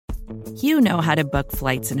You know how to book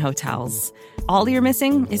flights and hotels. All you're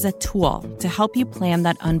missing is a tool to help you plan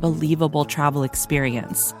that unbelievable travel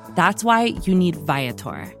experience. That's why you need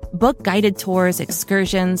Viator. Book guided tours,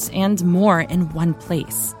 excursions, and more in one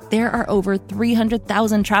place. There are over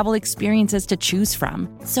 300,000 travel experiences to choose from,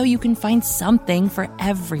 so you can find something for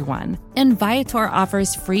everyone. And Viator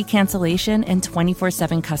offers free cancellation and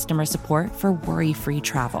 24/7 customer support for worry-free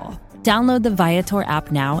travel. Download the Viator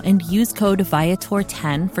app now and use code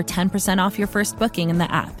Viator10 for 10% off your first booking in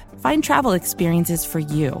the app. Find travel experiences for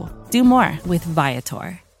you. Do more with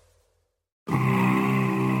Viator.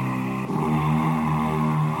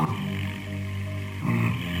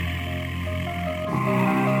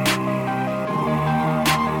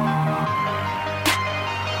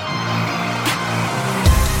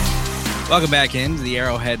 Welcome back into the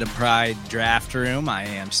Arrowhead Pride Draft Room. I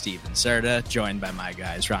am Steven Serta, joined by my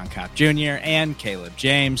guys Ron Kopp Jr. and Caleb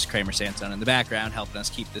James. Kramer Sansone in the background, helping us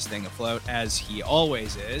keep this thing afloat, as he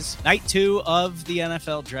always is. Night 2 of the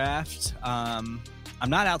NFL Draft. I'm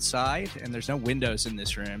not outside, and there's no windows in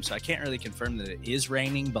this room, so I can't really confirm that it is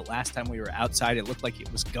raining, but last time we were outside, it looked like it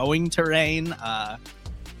was going to rain.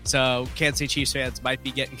 So Kansas City Chiefs fans might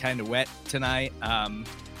be getting kind of wet tonight.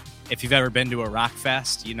 If you've ever been to a rock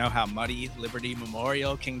fest, you know how muddy Liberty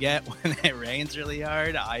Memorial can get when it rains really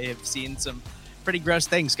hard. I have seen some pretty gross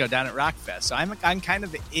things go down at Rockfest. So I'm kind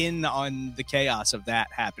of in on the chaos of that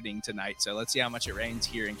happening tonight. So let's see how much it rains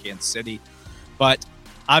here in Kansas City. But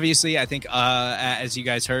obviously, I think as you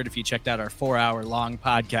guys heard, if you checked out our 4-hour long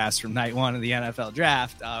podcast from night 1 of the NFL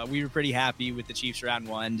Draft, we were pretty happy with the Chiefs round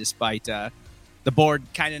 1, despite the board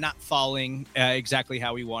kind of not falling exactly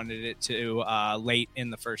how we wanted it to late in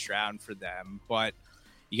the first round for them. But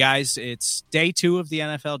you guys, it's day 2 of the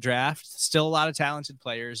NFL Draft. Still a lot of talented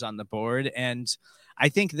players on the board. And I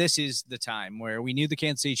think this is the time where we knew the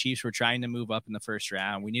Kansas City Chiefs were trying to move up in the first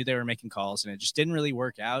round. We knew they were making calls, and it just didn't really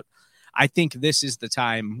work out. I think this is the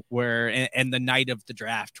time where, and the night of the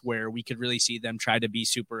draft, where we could really see them try to be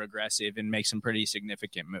super aggressive and make some pretty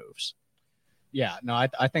significant moves. Yeah, no,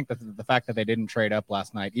 I think that the fact that they didn't trade up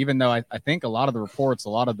last night, even though I think a lot of the reports, a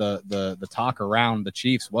lot of the talk around the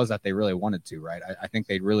Chiefs was that they really wanted to, right? I think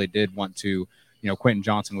they really did want to. You know, Quentin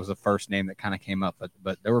Johnson was the first name that kind of came up,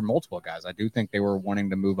 but there were multiple guys. I do think they were wanting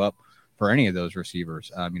to move up for any of those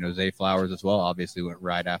receivers. Zay Flowers as well obviously went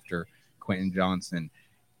right after Quentin Johnson.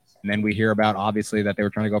 And then we hear about, obviously, that they were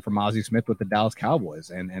trying to go for Mozzie Smith with the Dallas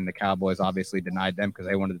Cowboys, and the Cowboys obviously denied them because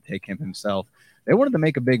they wanted to take him himself. They wanted to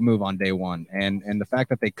make a big move on day 1, and the fact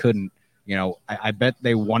that they couldn't, I bet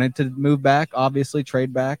they wanted to move back, obviously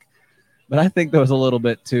trade back, but I think there was a little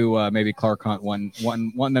bit to maybe Clark Hunt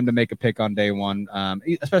wanting them to make a pick on day 1,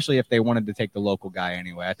 especially if they wanted to take the local guy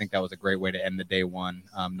anyway. I think that was a great way to end the day 1,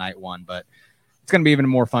 night 1, but it's going to be even a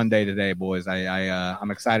more fun day today, boys. I'm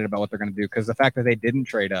excited about what they're going to do, because the fact that they didn't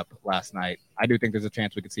trade up last night, I do think there's a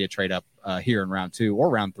chance we could see a trade up here in round 2 or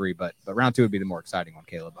round 3, but round 2 would be the more exciting one,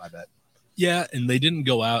 Caleb, I bet. Yeah, and they didn't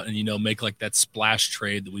go out and, make like that splash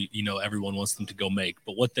trade that everyone wants them to go make.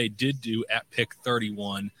 But what they did do at pick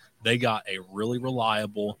 31, they got a really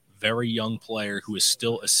reliable, very young player who is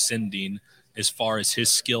still ascending as far as his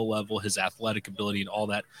skill level, his athletic ability, and all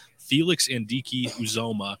that. Felix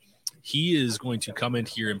Anudike-Uzomah, he is going to come in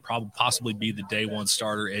here and possibly be the day 1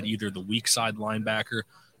 starter at either the weak side linebacker,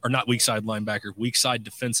 or not weak side linebacker, weak side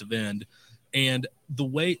defensive end. And the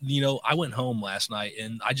way, I went home last night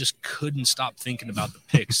and I just couldn't stop thinking about the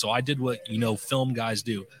picks. So I did what, film guys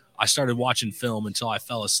do. I started watching film until I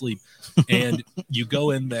fell asleep. And you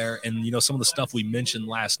go in there and, some of the stuff we mentioned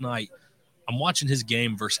last night, I'm watching his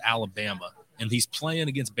game versus Alabama. And he's playing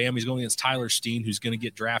against Bama. He's going against Tyler Steen, who's going to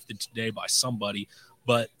get drafted today by somebody.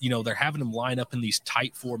 But, they're having him line up in these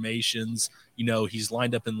tight formations. He's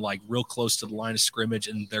lined up in like real close to the line of scrimmage,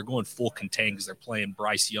 and they're going full contain because they're playing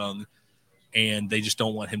Bryce Young. And they just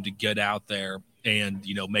don't want him to get out there and,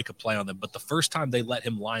 make a play on them. But the first time they let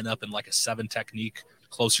him line up in like a 7 technique,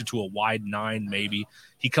 closer to a wide 9 maybe,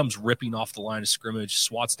 he comes ripping off the line of scrimmage,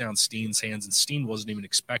 swats down Steen's hands, and Steen wasn't even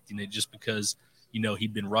expecting it just because,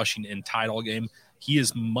 he'd been rushing in tight all game. He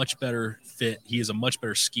is much better fit. He is a much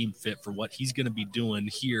better scheme fit for what he's going to be doing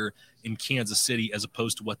here in Kansas City as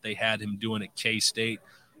opposed to what they had him doing at K-State.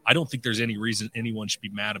 I don't think there's any reason anyone should be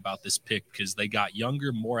mad about this pick because they got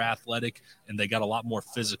younger, more athletic, and they got a lot more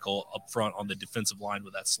physical up front on the defensive line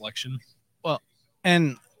with that selection. Well,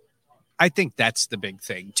 and I think that's the big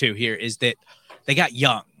thing too here is that they got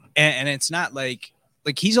young, and it's not like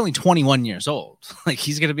he's only 21 years old. Like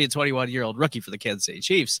he's going to be a 21-year-old rookie for the Kansas City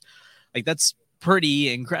Chiefs. Like that's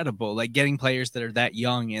pretty incredible. Like getting players that are that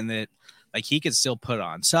young and that like he could still put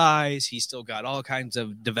on size. He's still got all kinds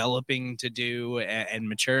of developing to do and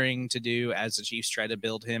maturing to do as the Chiefs try to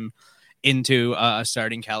build him into a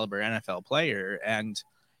starting caliber NFL player. And,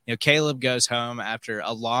 Caleb goes home after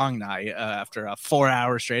a long night, after a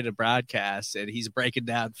 4-hour straight of broadcast, and he's breaking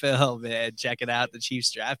down film and checking out the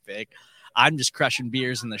Chiefs draft pick. I'm just crushing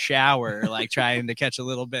beers in the shower, like trying to catch a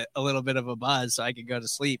little bit of a buzz so I can go to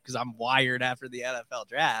sleep because I'm wired after the NFL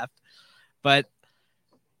draft. But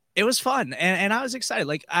it was fun, and I was excited.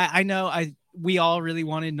 Like I know we all really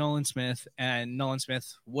wanted Nolan Smith, and Nolan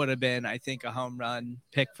Smith would have been, I think, a home run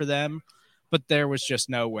pick for them. But there was just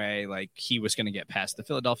no way like he was going to get past the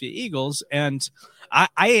Philadelphia Eagles. And I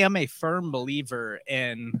am a firm believer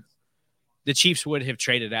in the Chiefs would have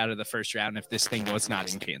traded out of the first round if this thing was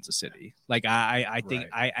not in Kansas City. Like I think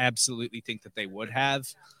I absolutely think that they would have.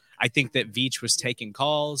 I think that Veach was taking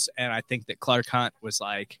calls, and I think that Clark Hunt was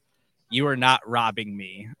like, you are not robbing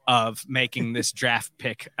me of making this draft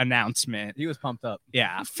pick announcement. He was pumped up.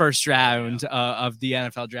 Yeah, first round of the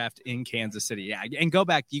NFL draft in Kansas City. Yeah, and go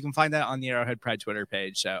back. You can find that on the Arrowhead Pride Twitter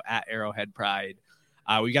page, so at Arrowhead Pride.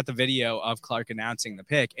 We got the video of Clark announcing the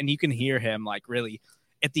pick, and you can hear him like really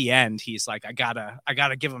at the end. He's like, I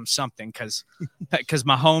gotta give him something because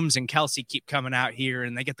Mahomes and Kelsey keep coming out here,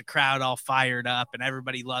 and they get the crowd all fired up, and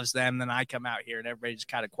everybody loves them. Then I come out here, and everybody's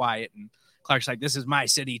kind of quiet, and Clark's like, this is my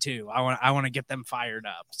city too. I want to get them fired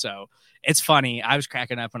up. So it's funny. I was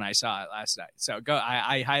cracking up when I saw it last night. So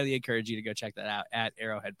I highly encourage you to go check that out at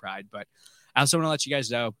Arrowhead Pride. But I also want to let you guys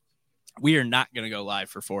know we are not going to go live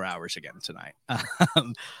for 4 hours again tonight.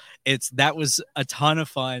 That was a ton of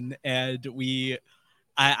fun, and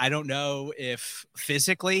I don't know if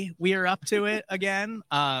physically we are up to it again.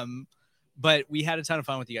 But we had a ton of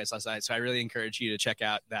fun with you guys last night, so I really encourage you to check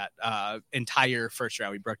out that entire first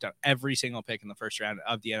round. We broke down every single pick in the first round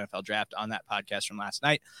of the NFL draft on that podcast from last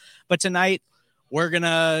night. But tonight, we're going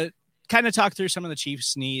to kind of talk through some of the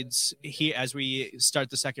Chiefs' needs here as we start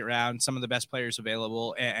the second round, some of the best players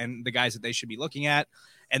available and the guys that they should be looking at.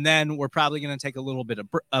 And then we're probably going to take a little bit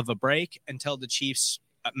of a break until the Chiefs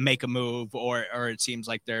make a move or it seems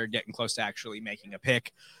like they're getting close to actually making a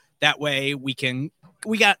pick. That way we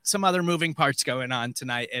got some other moving parts going on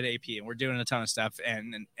tonight at AP, and we're doing a ton of stuff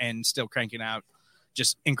and still cranking out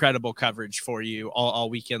just incredible coverage for you all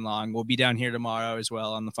weekend long. We'll be down here tomorrow as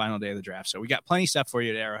well on the final day of the draft. So we got plenty of stuff for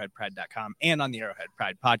you at arrowheadpride.com and on the Arrowhead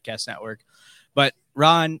Pride Podcast Network. But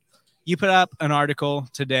Ron, you put up an article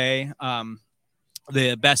today,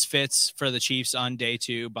 the best fits for the Chiefs on day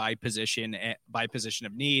 2 by position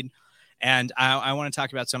of need. And I want to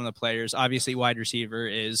talk about some of the players. Obviously, wide receiver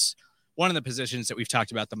is one of the positions that we've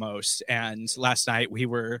talked about the most. And last night we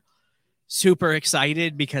were super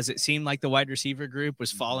excited because it seemed like the wide receiver group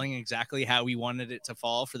was falling exactly how we wanted it to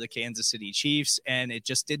fall for the Kansas City Chiefs. And it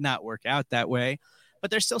just did not work out that way.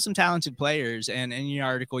 But there's still some talented players. And in your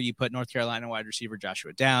article, you put North Carolina wide receiver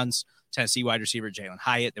Joshua Downs, Tennessee wide receiver Jalen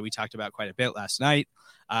Hyatt that we talked about quite a bit last night.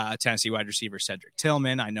 Tennessee wide receiver Cedric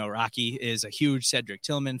Tillman. I know Rocky is a huge Cedric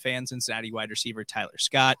Tillman fan. Cincinnati wide receiver Tyler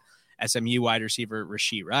Scott. SMU wide receiver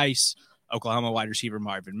Rashee Rice. Oklahoma wide receiver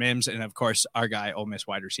Marvin Mims. And, of course, our guy, Ole Miss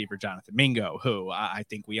wide receiver Jonathan Mingo, who I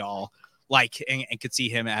think we all like and could see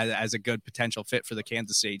him as a good potential fit for the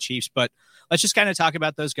Kansas City Chiefs. But let's just kind of talk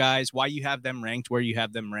about those guys, why you have them ranked, where you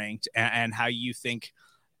have them ranked, and how you think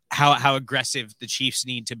how aggressive the Chiefs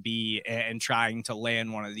need to be in trying to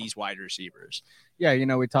land one of these wide receivers. Yeah,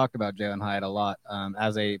 we talked about Jalen Hyatt a lot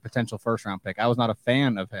as a potential first-round pick. I was not a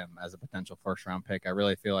fan of him as a potential first-round pick. I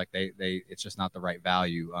really feel like it's just not the right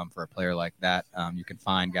value for a player like that. You can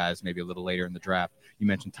find guys maybe a little later in the draft. You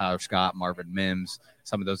mentioned Tyler Scott, Marvin Mims,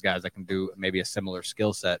 some of those guys that can do maybe a similar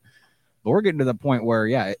skill set. But we're getting to the point where,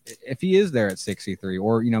 yeah, if he is there at 63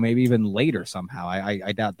 or, maybe even later somehow,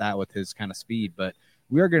 I doubt that with his kind of speed. But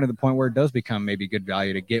we are getting to the point where it does become maybe good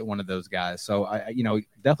value to get one of those guys. So,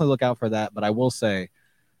 definitely look out for that. But I will say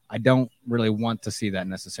I don't really want to see that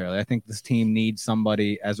necessarily. I think this team needs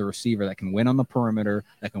somebody as a receiver that can win on the perimeter,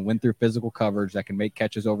 that can win through physical coverage, that can make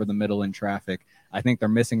catches over the middle in traffic. I think they're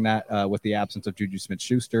missing that with the absence of Juju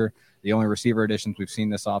Smith-Schuster. The only receiver additions we've seen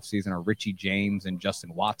this offseason are Richie James and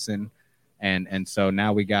Justin Watson. And so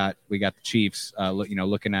now we got the Chiefs,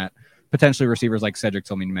 looking at potentially receivers like Cedric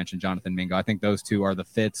Tillman, you mentioned Jonathan Mingo. I think those two are the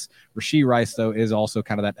fits. Rashee Rice, though, is also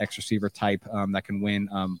kind of that X receiver type that can win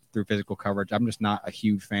through physical coverage. I'm just not a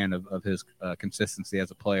huge fan of his consistency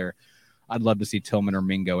as a player. I'd love to see Tillman or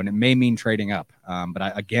Mingo, and it may mean trading up. But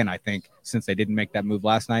I think since they didn't make that move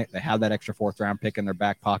last night, they have that extra 4th-round pick in their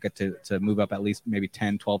back pocket to move up at least maybe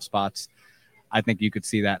 10, 12 spots. I think you could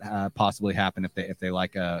see that possibly happen if they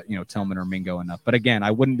like Tillman or Mingo enough. But again,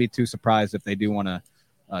 I wouldn't be too surprised if they do want to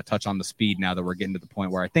touch on the speed now that we're getting to the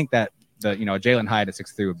point where I think that Jalen Hyatt at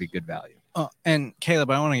 6'3" would be good value. And Caleb,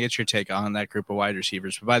 I want to get your take on that group of wide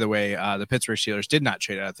receivers. But by the way, the Pittsburgh Steelers did not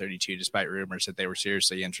trade out of 32, despite rumors that they were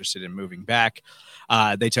seriously interested in moving back.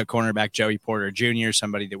 They took cornerback Joey Porter Jr.,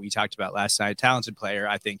 somebody that we talked about last night, talented player.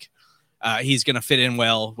 I think he's going to fit in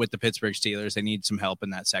well with the Pittsburgh Steelers. They need some help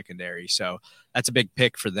in that secondary. So that's a big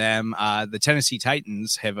pick for them. The Tennessee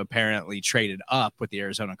Titans have apparently traded up with the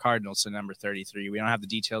Arizona Cardinals to number 33. We don't have the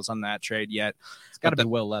details on that trade yet. It's got to be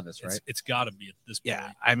Will Levis, right? It's got to be at this point.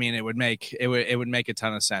 Yeah, I mean, it would make a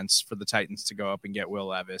ton of sense for the Titans to go up and get Will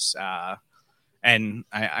Levis. And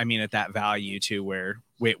I mean, at that value too, where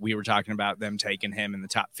we were talking about them taking him in the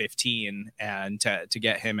top 15 and to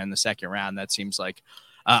get him in the second round, that seems like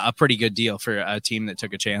a pretty good deal for a team that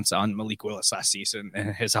took a chance on Malik Willis last season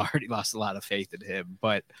and has already lost a lot of faith in him.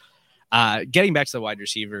 But getting back to the wide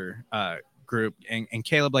receiver group and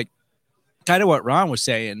Caleb, like kind of what Ron was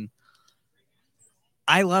saying,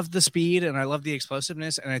 I love the speed and I love the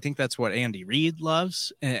explosiveness. And I think that's what Andy Reid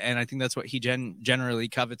loves. And I think that's what he generally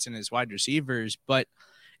covets in his wide receivers. But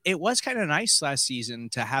it was kind of nice last season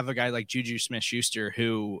to have a guy like Juju Smith-Schuster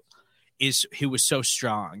who was so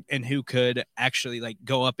strong and who could actually like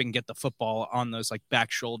go up and get the football on those like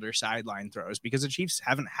back shoulder sideline throws, because the Chiefs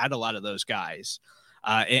haven't had a lot of those guys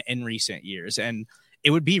in recent years. And it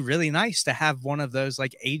would be really nice to have one of those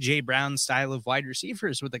like AJ Brown style of wide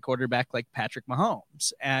receivers with a quarterback like Patrick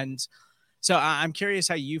Mahomes. And so I'm curious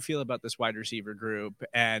how you feel about this wide receiver group.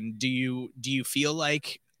 And do you feel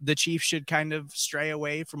like the Chiefs should kind of stray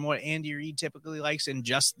away from what Andy Reid typically likes and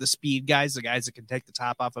just the speed guys, the guys that can take the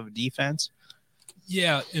top off of a defense?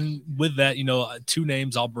 Yeah, and with that, two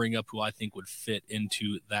names I'll bring up who I think would fit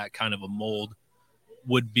into that kind of a mold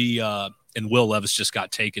would be, and Will Levis just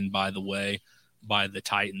got taken, by the way, by the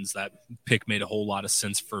Titans. That pick made a whole lot of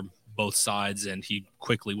sense for both sides, and he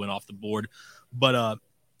quickly went off the board. But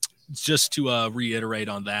just to reiterate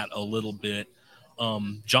on that a little bit,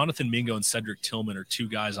 Jonathan Mingo and Cedric Tillman are two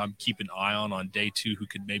guys I'm keeping an eye on day two who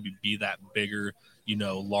could maybe be that bigger,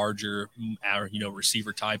 larger,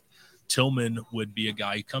 receiver type. Tillman would be a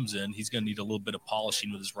guy who comes in. He's going to need a little bit of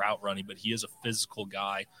polishing with his route running, but he is a physical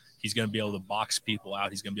guy. He's going to be able to box people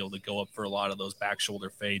out. He's going to be able to go up for a lot of those back shoulder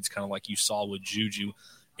fades, kind of like you saw with Juju.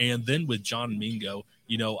 And then with John Mingo,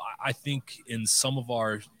 I think in some of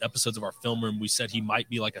our episodes of our film room, we said he might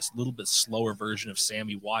be like a little bit slower version of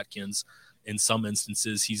Sammy Watkins. In some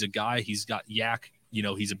instances, he's a guy, he's got yak,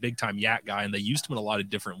 he's a big time yak guy, and they used him in a lot of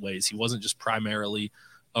different ways. He wasn't just primarily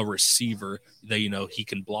a receiver. He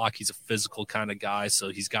can block. He's a physical kind of guy, so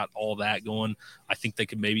he's got all that going. I think they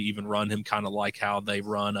could maybe even run him kind of like how they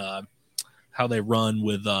run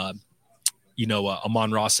with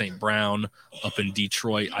Amon-Ra St. Brown up in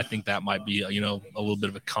Detroit. I think that might be a little bit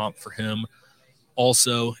of a comp for him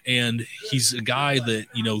also. And he's a guy that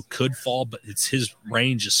could fall, but his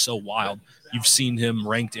range is so wild. You've seen him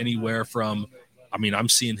ranked anywhere from, I'm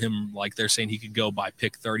seeing him like they're saying he could go by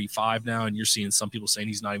pick 35 now, and you're seeing some people saying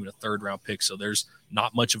he's not even a third round pick. So there's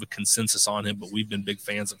not much of a consensus on him, but we've been big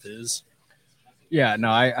fans of his. Yeah, no,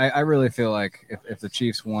 I really feel like if the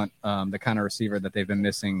Chiefs want the kind of receiver that they've been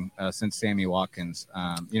missing since Sammy Watkins,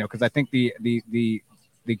 because I think the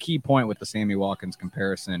key point with the Sammy Watkins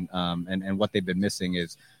comparison and what they've been missing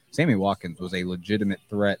is Sammy Watkins was a legitimate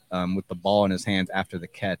threat with the ball in his hands after the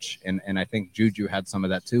catch. And I think Juju had some of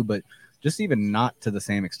that too, but just even not to the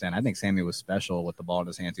same extent. I think Sammy was special with the ball in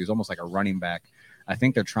his hands. He was almost like a running back. I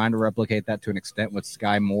think they're trying to replicate that to an extent with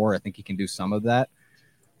Sky Moore. I think he can do some of that,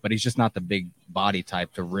 but he's just not the big body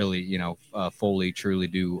type to really, fully, truly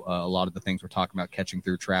do a lot of the things we're talking about, catching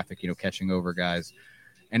through traffic, catching over guys.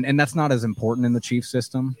 And that's not as important in the Chiefs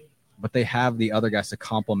system, but they have the other guys to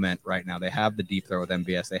complement right now. They have the deep throw with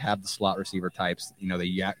MVS. They have the slot receiver types,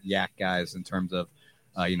 the yak guys in terms of,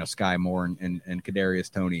 Sky Moore and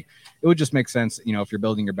Kadarius Toney. It would just make sense, if you're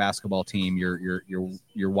building your basketball team, your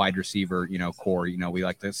wide receiver, core. We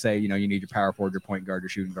like to say, you need your power forward, your point guard, your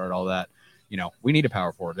shooting guard, all that. We need a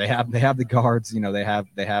power forward. They have the guards. They have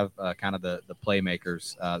kind of the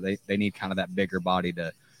playmakers. They need kind of that bigger body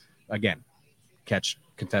to, again, catch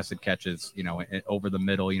contested catches, over the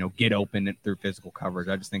middle. Get open through physical coverage.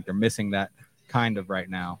 I just think they're missing that kind of right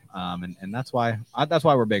now, and that's why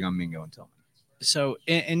we're big on Mingo and Tillman. So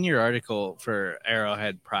in your article for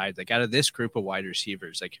Arrowhead Pride, like out of this group of wide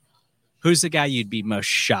receivers, like who's the guy you'd be most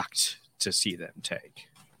shocked to see them take?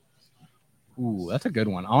 Ooh, that's a good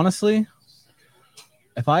one. Honestly,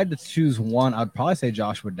 if I had to choose one, I'd probably say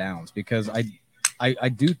Joshua Downs, because I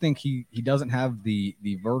do think he doesn't have the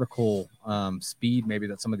vertical speed maybe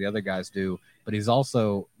that some of the other guys do, but he's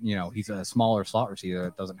also, he's a smaller slot receiver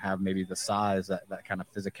that doesn't have maybe the size, that kind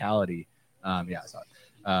of physicality. The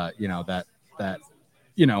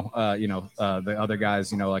other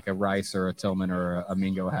guys, like a Rice or a Tillman or a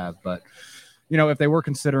Mingo have. But, if they were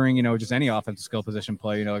considering, just any offensive skill position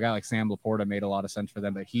play, a guy like Sam Laporta made a lot of sense for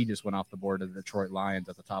them, but he just went off the board to the Detroit Lions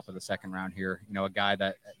at the top of the second round here. A guy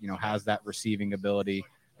that, has that receiving ability,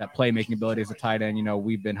 that playmaking ability as a tight end.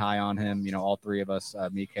 We've been high on him, all three of us,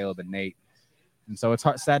 me, Caleb, and Nate. And so it's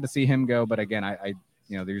sad to see him go. But again, I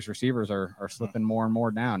these receivers are slipping more and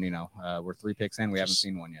more down. We're 3 picks in. We haven't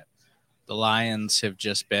seen one yet. The Lions have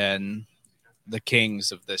just been the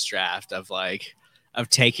kings of this draft of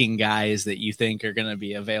taking guys that you think are going to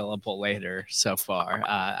be available later so far.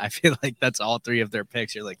 I feel like that's all 3 of their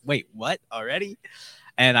picks. You're like, wait, what already?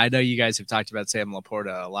 And I know you guys have talked about Sam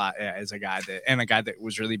Laporta a lot as a guy that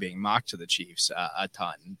was really being mocked to the Chiefs a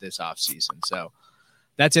ton this offseason. So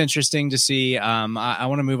that's interesting to see. I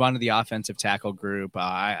want to move on to the offensive tackle group.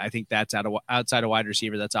 I think that's outside of wide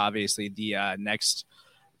receiver. That's obviously the next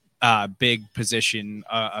big position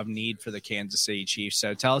of need for the Kansas City Chiefs.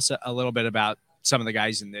 So tell us a little bit about some of the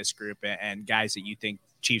guys in this group and guys that you think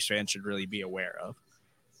Chiefs fans should really be aware of.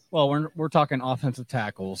 Well, we're talking offensive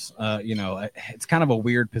tackles. It's kind of a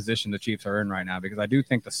weird position the Chiefs are in right now, because I do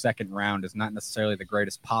think the second round is not necessarily the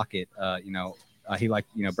greatest pocket. Brett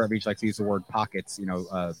Veach likes to use the word pockets,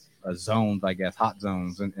 zones, I guess, hot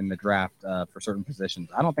zones in the draft for certain positions.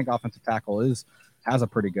 I don't think offensive tackle has a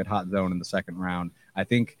pretty good hot zone in the second round. I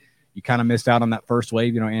think you kind of missed out on that first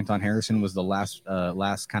wave. Anton Harrison was the last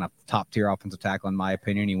kind of top tier offensive tackle, in my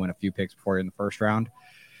opinion. He went a few picks before in the first round.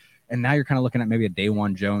 And now you're kind of looking at maybe a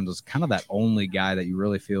Dawan Jones as kind of that only guy that you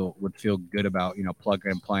really would feel good about,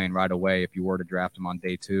 plugging and playing right away if you were to draft him on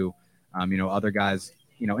day 2. Other guys,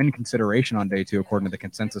 in consideration on day 2, according to the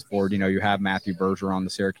consensus board, you have Matthew Berger on the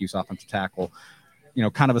Syracuse offensive tackle.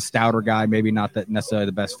 Kind of a stouter guy, maybe not that necessarily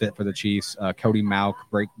the best fit for the Chiefs. Cody Mauch,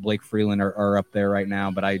 Blake Freeland are up there right now,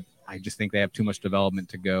 but I just think they have too much development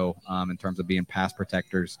to go in terms of being pass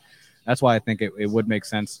protectors. That's why I think it would make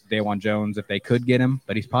sense, Dawan Jones, if they could get him,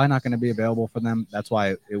 but he's probably not going to be available for them. That's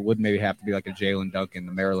why it would maybe have to be like a Jalen Duncan,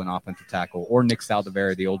 the Maryland offensive tackle, or Nick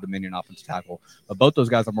Saldiveri, the Old Dominion offensive tackle. But both those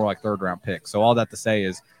guys are more like third-round picks. So all that to say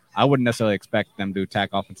is I wouldn't necessarily expect them to attack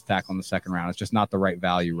offensive tackle in the second round. It's just not the right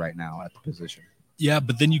value right now at the position. Yeah,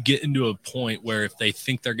 but then you get into a point where if they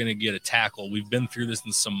think they're going to get a tackle, we've been through this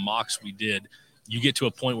in some mocks we did, you get to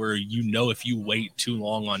a point where if you wait too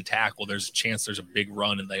long on tackle, there's a chance there's a big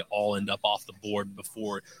run and they all end up off the board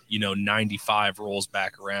before 95 rolls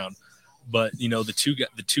back around. But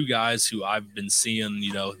the two guys who I've been seeing,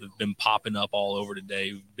 have been popping up all over today,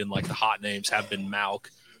 who've been like the hot names, have been Mauch,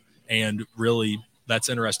 and really that's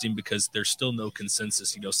interesting because there's still no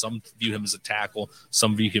consensus. Some view him as a tackle,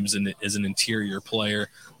 some view him as an interior player.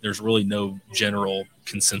 There's really no general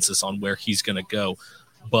consensus on where he's going to go.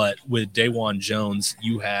 But with Dawan Jones,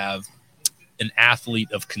 you have an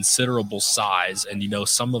athlete of considerable size, and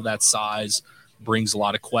some of that size brings a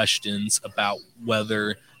lot of questions about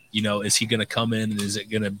whether is he going to come in and is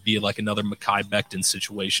it going to be like another Mekhi Becton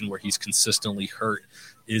situation where he's consistently hurt?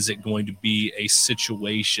 Is it going to be a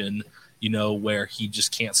situation where he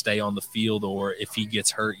just can't stay on the field, or if he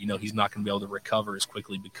gets hurt, he's not going to be able to recover as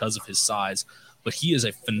quickly because of his size? But he is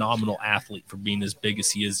a phenomenal athlete for being as big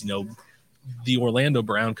as he is. The Orlando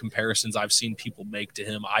Brown comparisons I've seen people make to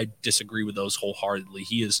him, I disagree with those wholeheartedly.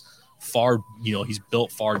 He is he's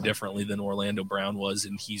built far differently than Orlando Brown was,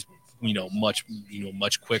 and he's,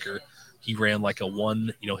 much quicker. He ran like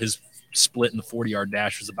his split in the 40-yard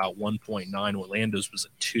dash was about 1.9. Orlando's was a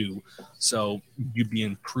 2. So you'd be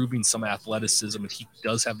improving some athleticism, and he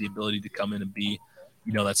does have the ability to come in and be,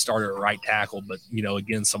 that starter at right tackle. But,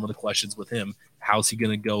 again, some of the questions with him, how's he going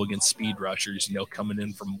to go against speed rushers, coming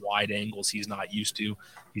in from wide angles he's not used to?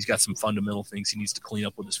 He's got some fundamental things he needs to clean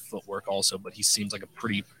up with his footwork also, but he seems like a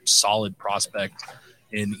pretty solid prospect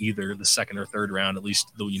in either the second or third round, at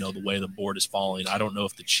least the way the board is falling. I don't know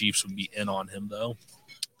if the Chiefs would be in on him, though.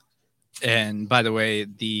 And by the way,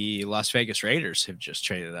 the Las Vegas Raiders have just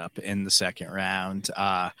traded up in the second round.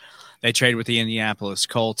 They trade with the Indianapolis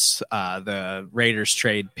Colts. The Raiders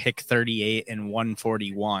trade pick 38 and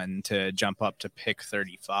 141 to jump up to pick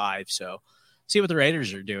 35. So see what the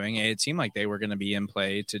Raiders are doing. It seemed like they were going to be in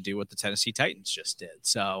play to do what the Tennessee Titans just did.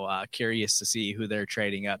 So curious to see who they're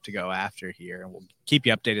trading up to go after here. And we'll keep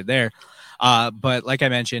you updated there. But like I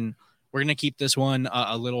mentioned, we're going to keep this one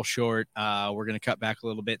a little short. We're going to cut back a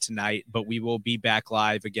little bit tonight, but we will be back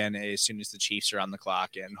live again as soon as the Chiefs are on the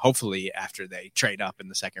clock, and hopefully after they trade up in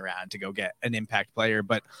the second round to go get an impact player.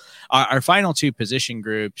 But our final two position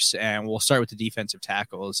groups, and we'll start with the defensive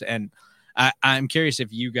tackles. And I'm curious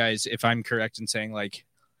if you guys, if I'm correct in saying, like,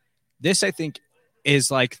 this, I think,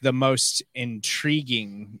 is like the most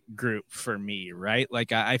intriguing group for me, right?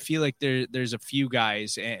 Like I feel like there's a few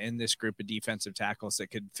guys in this group of defensive tackles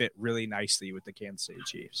that could fit really nicely with the Kansas City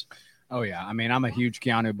Chiefs. Oh yeah, I mean, I'm a huge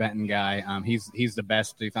Keanu Benton guy. He's the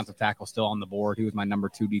best defensive tackle still on the board. He was my number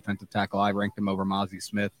 2 defensive tackle. I ranked him over Mozzie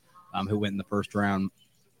Smith, who went in the first round.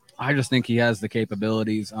 I just think he has the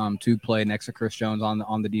capabilities to play next to Chris Jones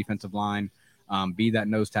on the defensive line, be that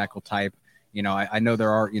nose tackle type. You know, I know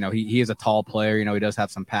there are, you know, he is a tall player. You know, he does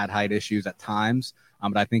have some pad height issues at times,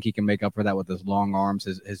 but I think he can make up for that with his long arms,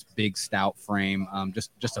 his big, stout frame,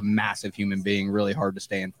 just a massive human being, really hard to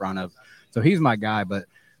stay in front of. So he's my guy, but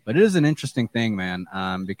it is an interesting thing, man,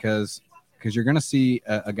 because you're going to see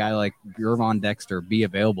a guy like Gervon Dexter be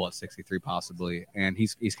available at 63 possibly, and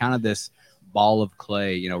he's kind of this ball of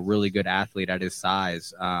clay, you know, really good athlete at his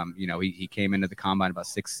size. You know, he came into the combine about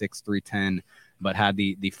 6'6", 310, but had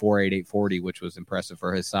the 4.88 40, which was impressive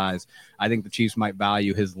for his size. I think the Chiefs might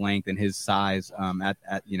value his length and his size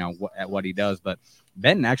at what he does. But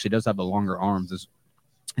Benton actually does have the longer arms,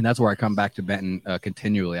 and that's where I come back to Benton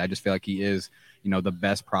continually. I just feel like he is, you know, the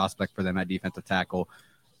best prospect for them at defensive tackle.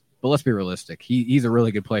 But let's be realistic. He's a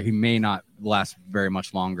really good player. He may not last very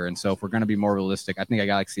much longer. And so if we're going to be more realistic, I think a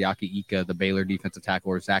guy like Siaki Ika, the Baylor defensive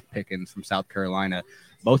tackle, or Zach Pickens from South Carolina,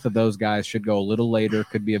 both of those guys should go a little later,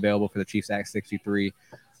 could be available for the Chiefs at 63.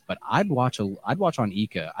 But I'd watch on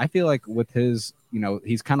Ika. I feel like with his, you know,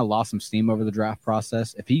 he's kind of lost some steam over the draft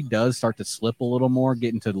process. If he does start to slip a little more,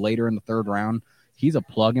 get into later in the third round, he's a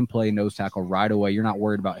plug-and-play nose tackle right away. You're not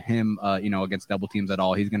worried about him, against double teams at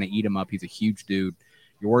all. He's going to eat him up. He's a huge dude.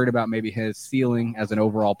 You're worried about maybe his ceiling as an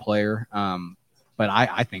overall player, but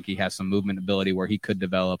I think he has some movement ability where he could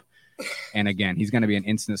develop. And, again, he's going to be an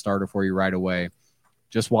instant starter for you right away.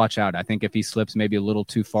 Just watch out. I think if he slips maybe a little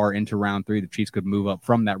too far into round 3, the Chiefs could move up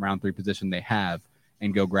from that round 3 position they have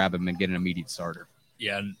and go grab him and get an immediate starter.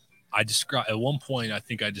 Yeah, and at one point, I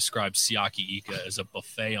think I described Siaki Ika as a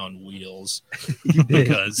buffet on wheels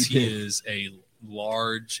because he is a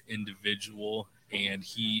large individual and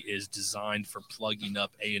he is designed for plugging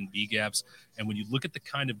up A and B gaps. And when you look at the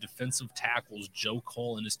kind of defensive tackles Joe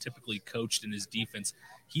Cullen is typically coached in his defense,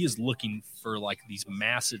 he is looking for like these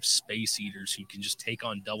massive space eaters who can just take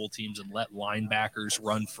on double teams and let linebackers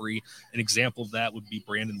run free. An example of that would be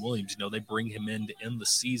Brandon Williams. You know, they bring him in to end the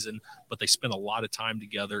season, but they spent a lot of time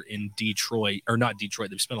together in Detroit, or not Detroit.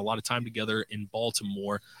 They've spent a lot of time together in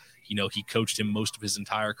Baltimore. You know, he coached him most of his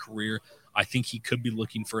entire career. I think he could be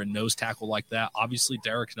looking for a nose tackle like that. Obviously,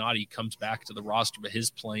 Derek Nottie comes back to the roster, but his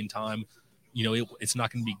playing time, you know, it's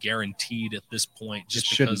not going to be guaranteed at this point just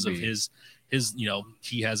because of his, you know,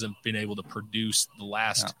 he hasn't been able to produce the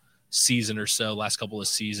last season or so, last couple of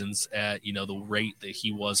seasons at, you know, the rate that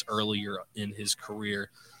he was earlier in his career.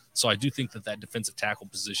 So I do think that defensive tackle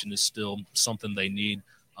position is still something they need.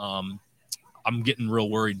 I'm getting real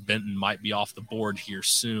worried Benton might be off the board here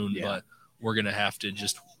soon, but we're going to have to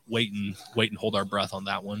just wait and hold our breath on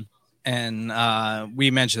that one. And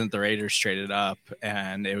we mentioned that the Raiders traded up,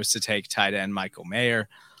 and it was to take tight end Michael Mayer.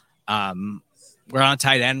 We're on a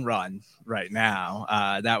tight end run right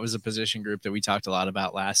now. That was a position group that we talked a lot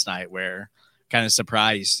about last night, where kind of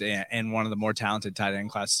surprised in one of the more talented tight end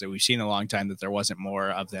classes that we've seen in a long time that there wasn't more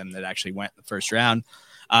of them that actually went the first round.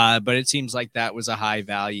 But it seems like that was a high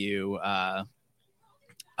value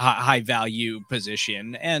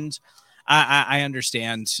position. And I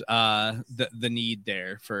understand the need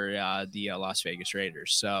there for the Las Vegas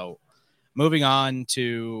Raiders. So moving on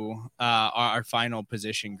to our final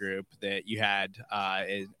position group that you had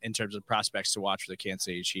in terms of prospects to watch for the Kansas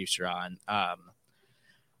City Chiefs, Ron.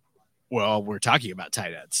 Well, we're talking about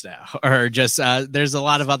tight ends now, or just there's a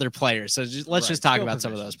lot of other players. So let's just talk about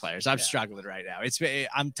some of those players. I'm struggling right now.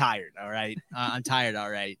 I'm tired. All right. I'm tired.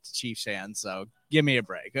 All right. Chiefs fans. So give me a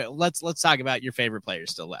break. Let's talk about your favorite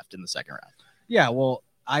players still left in the second round. Yeah. Well,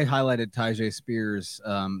 I highlighted Tyjae Spears,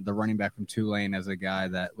 the running back from Tulane, as a guy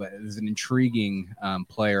that is an intriguing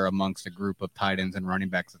player amongst a group of tight ends and running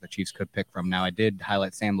backs that the Chiefs could pick from. Now, I did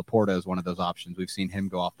highlight Sam Laporta as one of those options. We've seen him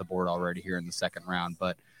go off the board already here in the second round,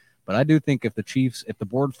 but I do think if the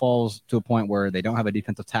board falls to a point where they don't have a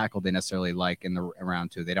defensive tackle they necessarily like in the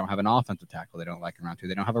round 2, they don't have an offensive tackle they don't like in round 2,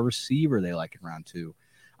 they don't have a receiver they like in round 2,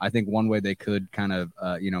 I think one way they could kind of,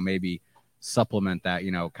 maybe supplement that,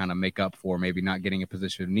 kind of make up for maybe not getting a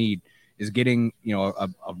position of need is getting, a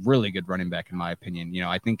really good running back, in my opinion.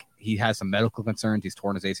 I think he has some medical concerns. He's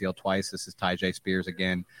torn his ACL twice. This is Tyjae Spears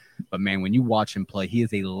again. But, man, when you watch him play, he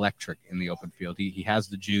is electric in the open field. He has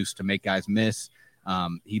the juice to make guys miss.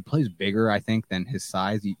 He plays bigger, I think, than his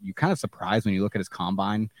size. You kind of surprised when you look at his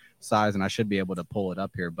combine size, and I should be able to pull it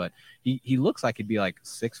up here. But he looks like he'd be like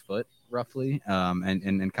 6 foot roughly,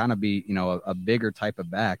 and kind of be, a bigger type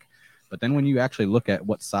of back. But then when you actually look at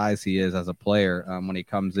what size he is as a player, when he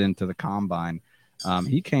comes into the combine,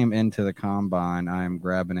 he came into the combine, I'm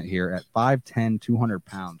grabbing it here, at 5'10", 200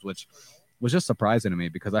 pounds, which was just surprising to me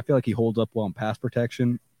because I feel like he holds up well in pass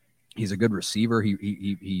protection. He's a good receiver.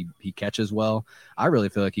 He catches well. I really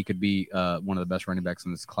feel like he could be one of the best running backs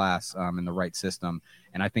in this class in the right system.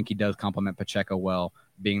 And I think he does complement Pacheco well,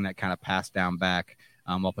 being that kind of pass down back.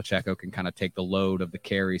 While Pacheco can kind of take the load of the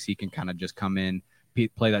carries, he can kind of just come in,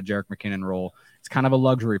 play that Jerick McKinnon role. It's kind of a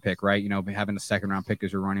luxury pick, right? Having a second-round pick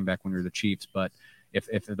as your running back when you're the Chiefs. But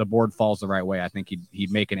if the board falls the right way, I think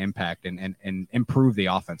he'd make an impact and improve the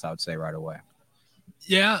offense, I would say, right away.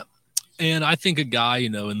 Yeah, and I think a guy,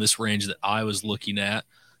 in this range that I was looking at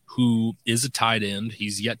who is a tight end,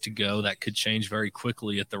 he's yet to go. That could change very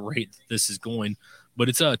quickly at the rate that this is going. But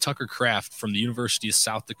it's Tucker Kraft from the University of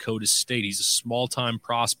South Dakota State. He's a small-time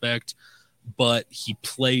prospect, but he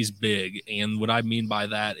plays big. And what I mean by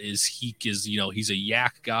that is he's a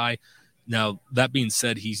yak guy. Now, that being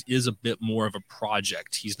said, he is a bit more of a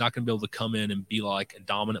project. He's not going to be able to come in and be like a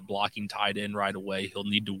dominant blocking tight end right away. He'll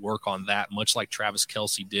need to work on that, much like Travis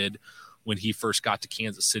Kelce did when he first got to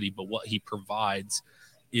Kansas City. But what he provides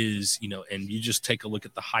is, and you just take a look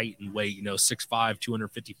at the height and weight, 6'5",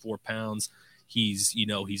 254 pounds. He's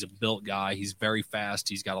a built guy. He's very fast.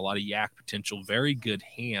 He's got a lot of yak potential, very good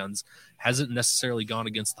hands. Hasn't necessarily gone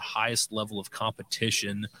against the highest level of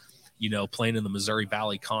competition, playing in the Missouri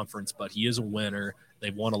Valley Conference, but he is a winner.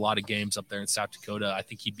 They've won a lot of games up there in South Dakota. I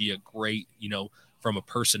think he'd be a great, from a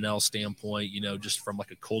personnel standpoint, just from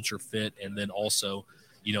like a culture fit, and then also,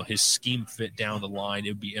 his scheme fit down the line. It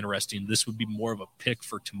would be interesting. This would be more of a pick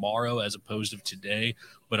for tomorrow as opposed to today,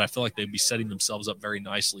 but I feel like they'd be setting themselves up very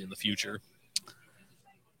nicely in the future.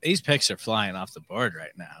 These picks are flying off the board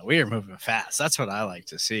right now. We are moving fast. That's what I like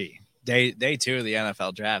to see. Day 2 of the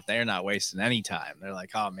NFL draft, they're not wasting any time. They're like,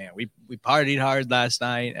 oh man, we partied hard last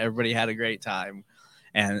night. Everybody had a great time.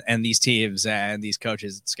 And these teams and these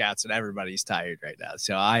coaches and scouts and everybody's tired right now.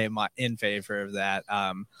 So I am in favor of that.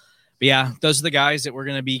 But yeah, those are the guys that we're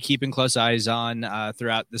going to be keeping close eyes on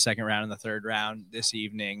throughout the second round and the third round this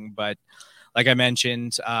evening. But like I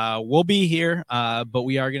mentioned, we'll be here, but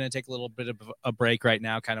we are going to take a little bit of a break right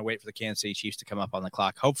now, kind of wait for the Kansas City Chiefs to come up on the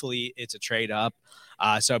clock. Hopefully it's a trade up.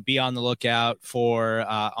 So be on the lookout for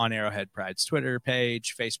on Arrowhead Pride's Twitter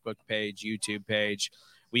page, Facebook page, YouTube page.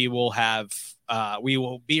 We will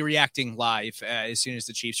be reacting live as soon as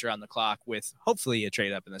the Chiefs are on the clock with hopefully a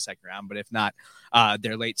trade up in the second round. But if not,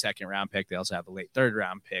 their late second round pick, they also have a late third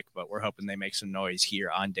round pick, but we're hoping they make some noise here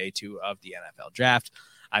on day 2 of the NFL draft.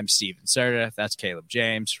 I'm Steven Serta. That's Caleb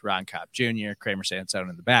James, Ron Kopp Jr., Kramer Sansone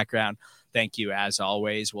in the background. Thank you, as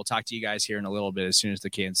always. We'll talk to you guys here in a little bit as soon as the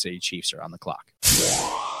Kansas City Chiefs are on the clock.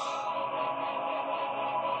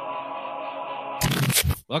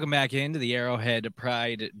 Welcome back into the Arrowhead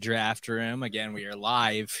Pride Draft Room. Again, we are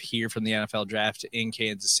live here from the NFL Draft in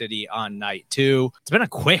Kansas City on night 2. It's been a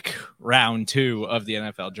quick round 2 of the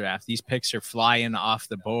NFL Draft. These picks are flying off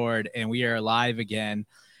the board, and we are live again,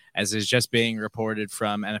 as is just being reported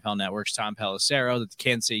from NFL Network's Tom Pelissero, that the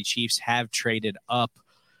Kansas City Chiefs have traded up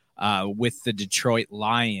with the Detroit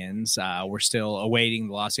Lions. We're still awaiting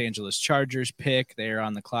the Los Angeles Chargers pick. They're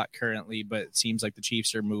on the clock currently, but it seems like the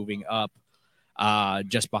Chiefs are moving up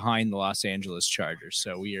just behind the Los Angeles Chargers.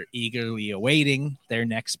 So we are eagerly awaiting their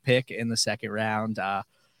next pick in the second round. How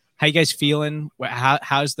you guys feeling?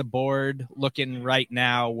 How's the board looking right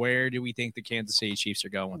now? Where do we think the Kansas City Chiefs are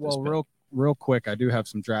going with this pick? Real quick, I do have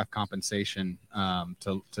some draft compensation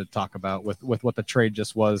to talk about with what the trade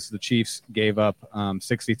just was. The Chiefs gave up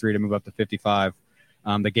 63 to move up to 55.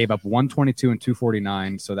 They gave up 122 and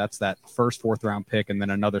 249, so that's that first fourth round pick and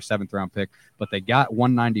then another seventh round pick. But they got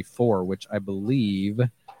 194, which I believe,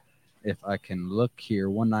 if I can look here,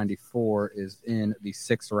 194 is in the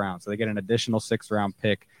sixth round. So they get an additional sixth round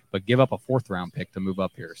pick, but give up a fourth round pick to move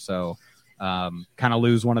up here. So kind of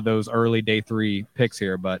lose one of those early day 3 picks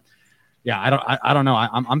here, but. Yeah, I don't know.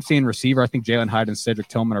 I'm seeing receiver. I think Jalen Hyde and Cedric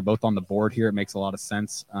Tillman are both on the board here. It makes a lot of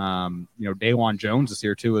sense. Dawan Jones is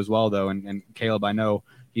here too as well, though. And Caleb, I know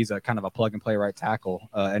he's a kind of a plug and play right tackle.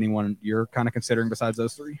 Anyone you're kind of considering besides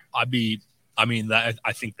those 3? I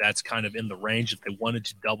think that's kind of in the range. If they wanted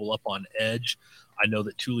to double up on edge, I know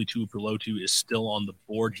that Tuli Tuipulotu is still on the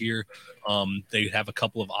board here. They have a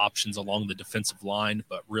couple of options along the defensive line,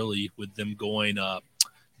 but really with them going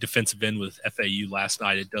defensive end with FAU last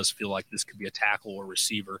night, it does feel like this could be a tackle or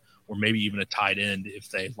receiver, or maybe even a tight end if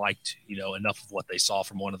they liked, enough of what they saw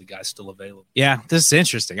from one of the guys still available. Yeah, this is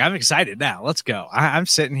interesting. I'm excited now. Let's go. I'm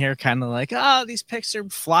sitting here kind of like, these picks are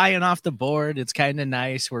flying off the board. It's kind of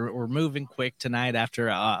nice. We're moving quick tonight after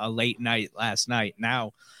a late night last night.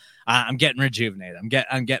 Now I'm getting rejuvenated.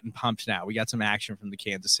 I'm getting pumped now. We got some action from the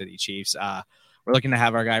Kansas City Chiefs. We're looking to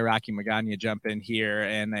have our guy Rocky Magana jump in here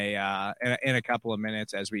in a couple of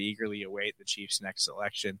minutes as we eagerly await the Chiefs' next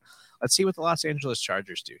selection. Let's see what the Los Angeles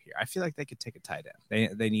Chargers do here. I feel like they could take a tight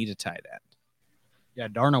end. They need a tight end. Yeah,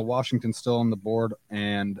 Darnell Washington's still on the board,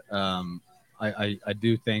 and I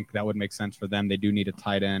do think that would make sense for them. They do need a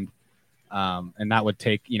tight end, and that would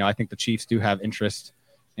take. I think the Chiefs do have interest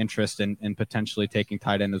in potentially taking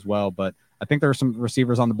tight end as well, but I think there are some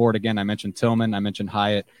receivers on the board. Again, I mentioned Tillman, I mentioned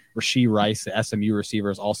Hyatt. Rashee Rice, the SMU receiver,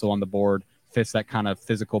 is also on the board. Fits that kind of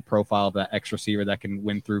physical profile of that X receiver that can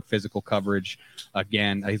win through physical coverage.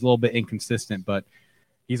 Again, he's a little bit inconsistent, but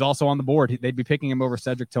he's also on the board. They'd be picking him over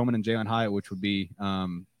Cedric Tillman and Jalen Hyatt, which would be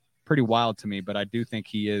pretty wild to me, but I do think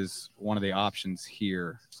he is one of the options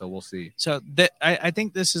here. So we'll see. So I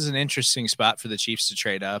think this is an interesting spot for the Chiefs to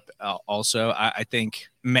trade up. Also, I think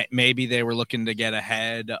maybe they were looking to get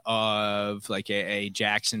ahead of like a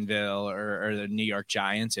Jacksonville or the New York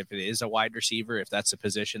Giants. If it is a wide receiver, if that's a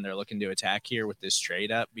position they're looking to attack here with this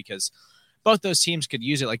trade up, because both those teams could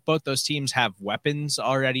use it. Like both those teams have weapons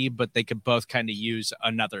already, but they could both kind of use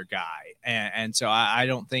another guy. And so I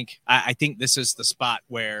think this is the spot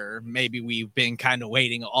where maybe we've been kind of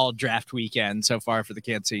waiting all draft weekend so far for the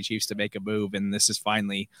Kansas City Chiefs to make a move. And this is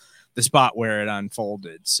finally the spot where it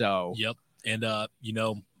unfolded. So, yep. And,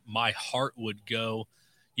 my heart would go,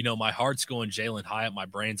 my heart's going Jalen Hyatt. My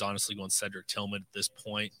brain's honestly going Cedric Tillman at this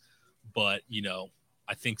point. But,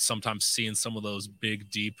 I think sometimes seeing some of those big,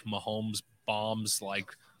 deep Mahomes bombs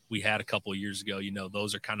like we had a couple of years ago,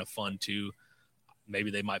 those are kind of fun too. Maybe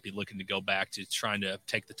they might be looking to go back to trying to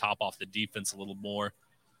take the top off the defense a little more,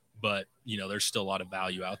 but there's still a lot of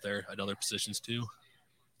value out there at other positions too.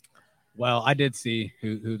 Well, I did see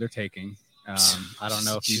who they're taking. I don't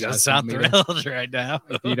know if you guys sound thrilled right now.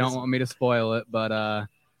 If you don't want me to spoil it, but the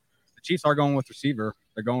Chiefs are going with receiver.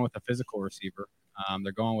 They're going with a physical receiver.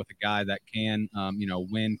 They're going with a guy that can,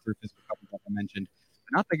 win through physical coverage, like I mentioned.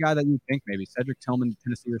 But not the guy that you think maybe. Cedric Tillman,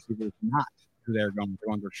 Tennessee receiver, is not who they're going. They're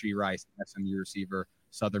going with Rashee Rice, SMU receiver,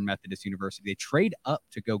 Southern Methodist University. They trade up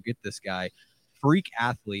to go get this guy. Freak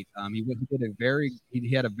athlete.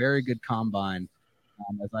 He had a very good combine.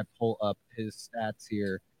 As I pull up his stats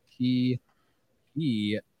here, he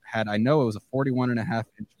had, I know it was a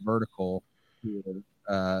 41.5-inch vertical.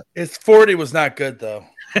 His 40 was not good though.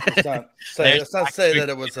 Let's not say that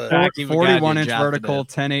it was a 41-inch vertical,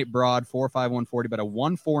 10.8 broad, 4.5 140, but a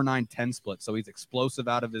 1.49 10 split. So he's explosive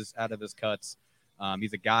out of his cuts.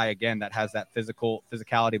 He's a guy again that has that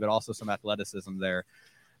physicality, but also some athleticism there.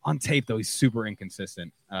 On tape though, he's super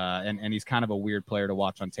inconsistent, and he's kind of a weird player to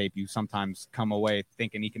watch on tape. You sometimes come away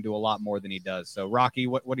thinking he can do a lot more than he does. So Rocky,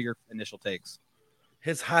 what are your initial takes?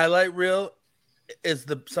 His highlight reel is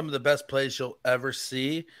some of the best plays you'll ever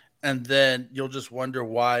see, and then you'll just wonder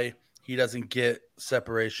why he doesn't get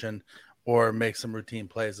separation or make some routine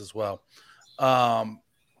plays as well. I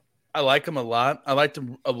like him a lot. I liked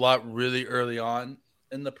him a lot really early on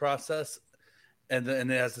in the process, and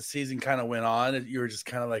then as the season kind of went on, you were just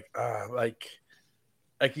kind of like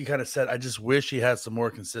you kind of said, I just wish he had some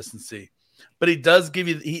more consistency. But he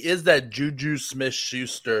is that Juju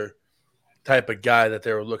Smith-Schuster type of guy that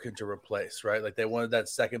they were looking to replace, right? Like they wanted that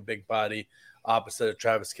second big body opposite of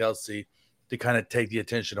Travis Kelce to kind of take the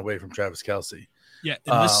attention away from Travis Kelce. Yeah.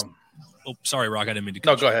 Sorry, Rock. I didn't mean to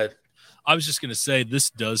cut No, go ahead. I was just going to say this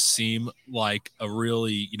does seem like a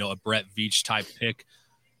really, a Brett Veach type pick.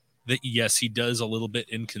 That yes, he does a little bit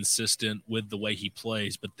inconsistent with the way he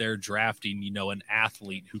plays, but they're drafting, an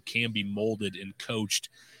athlete who can be molded and coached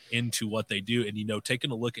into what they do. And, taking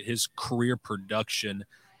a look at his career production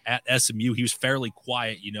at SMU, he was fairly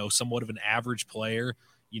quiet, somewhat of an average player,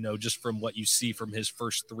 just from what you see from his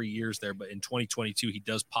first 3 years there. But in 2022, he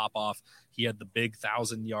does pop off. He had the big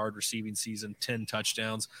 1,000-yard receiving season, 10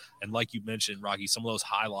 touchdowns. And like you mentioned, Rocky, some of those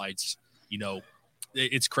highlights,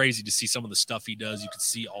 it's crazy to see some of the stuff he does. You can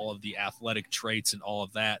see all of the athletic traits and all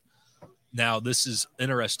of that. Now, this is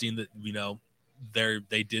interesting that,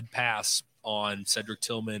 they did pass on Cedric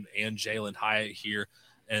Tillman and Jalen Hyatt here.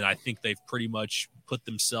 And I think they've pretty much put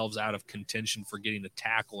themselves out of contention for getting a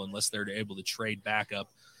tackle unless they're able to trade back up.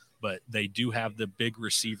 but they do have the big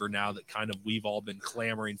receiver now that kind of we've all been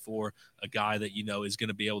clamoring for, a guy that, is going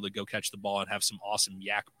to be able to go catch the ball and have some awesome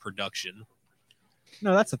yak production.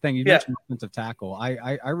 No, that's the thing. You mentioned offensive tackle.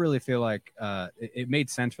 I really feel like it made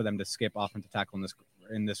sense for them to skip offensive tackle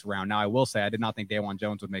in this round. Now, I will say I did not think Dawan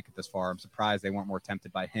Jones would make it this far. I'm surprised they weren't more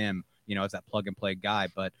tempted by him, as that plug-and-play guy.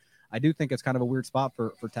 But I do think it's kind of a weird spot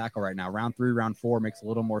for tackle right now. Round 3, round 4 makes a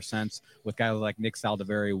little more sense with guys like Nick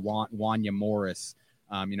Saldiveri, Wanya Morris,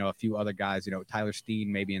 a few other guys, Tyler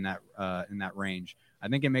Steen maybe in that range. I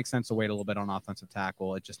think it makes sense to wait a little bit on offensive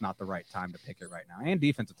tackle. It's just not the right time to pick it right now. And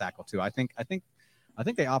defensive tackle too. I think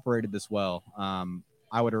they operated this well.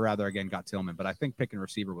 I would have rather, again, got Tillman, but I think picking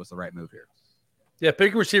receiver was the right move here. Yeah,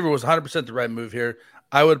 picking receiver was 100% the right move here.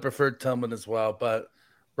 I would have preferred Tillman as well, but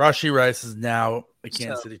Rashee Rice is now a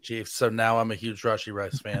Kansas City Chief, so now I'm a huge Rashee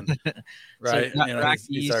Rice fan. Right? So,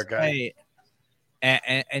 he's our guy.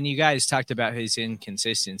 And you guys talked about his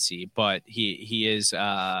inconsistency, but he is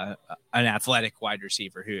an athletic wide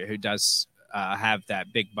receiver who does have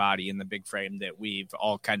that big body and the big frame that we've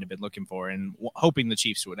all kind of been looking for and hoping the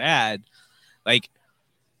Chiefs would add.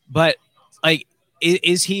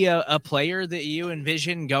 Is he a player that you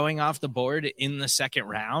envision going off the board in the second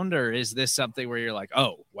round, or is this something where you're like,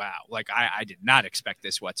 oh, wow, I did not expect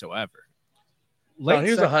this whatsoever? No,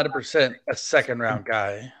 he was 100% a second-round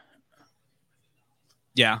guy.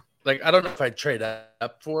 Yeah. I don't know if I'd trade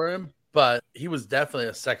up for him, but he was definitely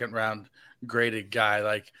a second-round graded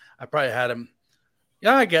guy. I probably had him.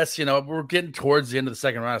 Yeah, I guess, we're getting towards the end of the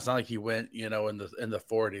second round. It's not like he went, in the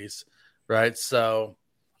 40s, right? So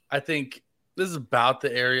I think this is about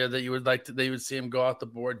the area that you would see him go off the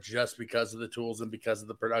board just because of the tools and because of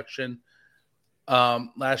the production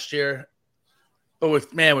last year. But with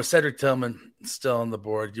Cedric Tillman still on the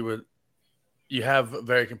board, you have a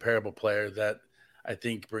very comparable player that I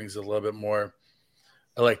think brings a little bit more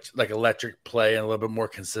electric play and a little bit more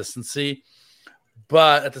consistency.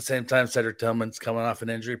 But at the same time, Cedric Tillman's coming off an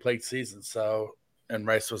injury-plagued season. And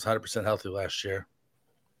Rice was 100% healthy last year.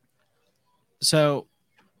 So,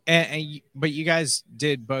 but you guys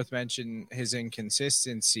did both mention his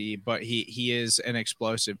inconsistency, but he is an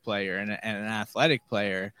explosive player and an athletic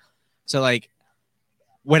player. So,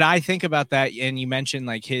 when I think about that, and you mentioned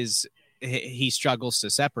he struggles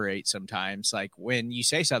to separate sometimes. When you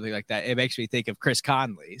say something like that, it makes me think of Chris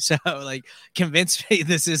Conley. So convince me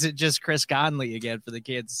this isn't just Chris Conley again for the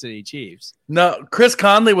Kansas City Chiefs. No, Chris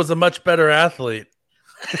Conley was a much better athlete.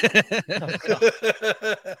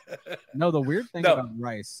 No, the weird thing about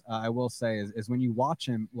Rice, I will say, is when you watch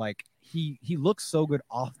him, he looks so good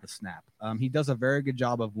off the snap. He does a very good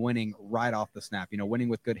job of winning right off the snap, winning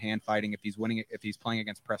with good hand fighting. If he's playing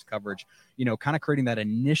against press coverage, kind of creating that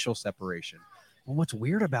initial separation. Well, what's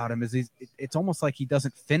weird about him is it's almost like he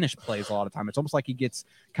doesn't finish plays a lot of time. It's almost like he gets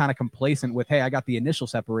kind of complacent with, hey, I got the initial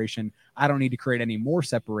separation. I don't need to create any more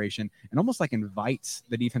separation, and almost invites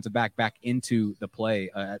the defensive back into the play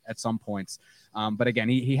at some points. But again,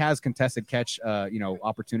 he has contested catch,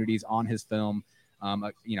 opportunities on his film.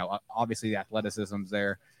 Obviously the athleticism's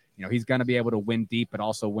there. He's going to be able to win deep, but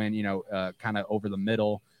also win, kind of over the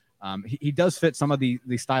middle. He does fit some of the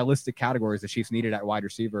stylistic categories the Chiefs needed at wide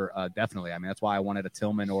receiver. Definitely. I mean, that's why I wanted a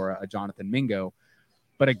Tillman or a Jonathan Mingo.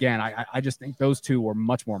 But again, I just think those two were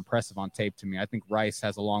much more impressive on tape to me. I think Rice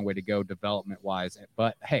has a long way to go development wise,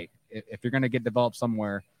 but hey, if you're going to get developed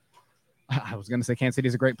somewhere, I was going to say Kansas City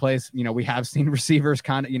is a great place. We have seen receivers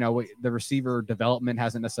kind of, the receiver development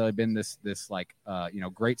hasn't necessarily been this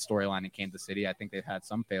great storyline in Kansas City. I think they've had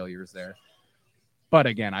some failures there. But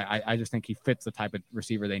again, I just think he fits the type of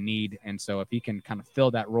receiver they need. And so if he can kind of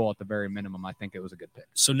fill that role at the very minimum, I think it was a good pick.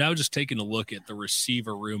 So now just taking a look at the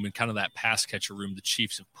receiver room and kind of that pass catcher room the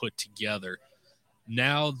Chiefs have put together.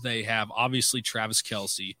 Now they have obviously Travis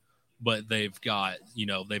Kelce, but they've got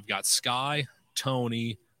Sky,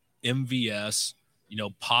 Tony, MVS,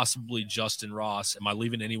 possibly Justin Ross. Am I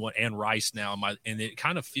leaving anyone? And Rice now? And it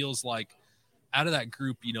kind of feels like out of that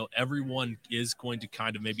group, everyone is going to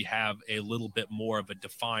kind of maybe have a little bit more of a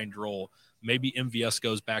defined role. Maybe MVS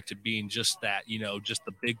goes back to being just that, just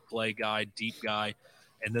the big play guy, deep guy.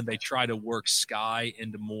 And then they try to work Sky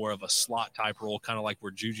into more of a slot type role, kind of like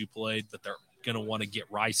where Juju played, but they're going to want to get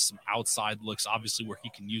Rice some outside looks, obviously where he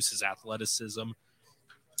can use his athleticism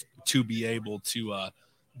to be able to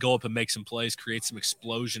go up and make some plays, create some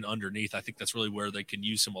explosion underneath. I think that's really where they can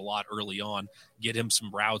use him a lot early on, get him some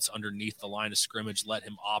routes underneath the line of scrimmage, let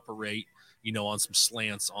him operate, on some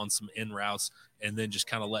slants, on some in routes, and then just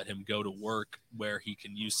kind of let him go to work where he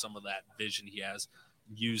can use some of that vision he has,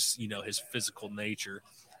 use, his physical nature.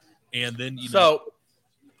 And then, go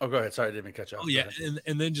ahead. Sorry, I didn't mean to cut you off. Oh, yeah.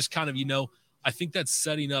 And then just kind of, I think that's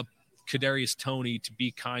setting up Kadarius Toney to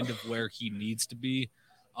be kind of where he needs to be.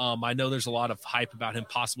 I know there's a lot of hype about him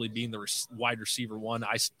possibly being the wide receiver one.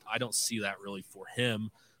 I don't see that really for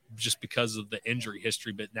him just because of the injury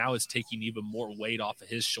history, but now it's taking even more weight off of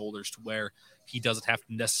his shoulders to where he doesn't have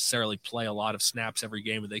to necessarily play a lot of snaps every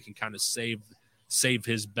game, and they can kind of save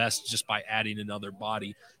his best just by adding another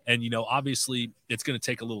body. And, obviously it's going to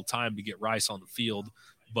take a little time to get Rice on the field,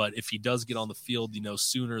 but if he does get on the field,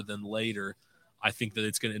 sooner than later, I think that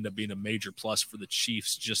it's going to end up being a major plus for the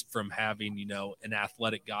Chiefs just from having, an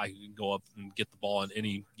athletic guy who can go up and get the ball in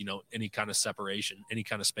any kind of separation, any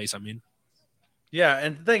kind of space. Yeah,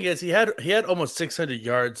 and the thing is, he had almost 600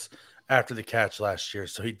 yards after the catch last year,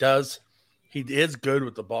 so he is good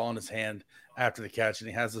with the ball in his hand after the catch, and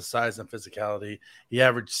he has the size and physicality. He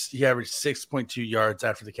averaged 6.2 yards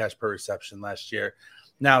after the catch per reception last year.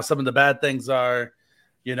 Now, some of the bad things are,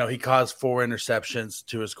 he caused 4 interceptions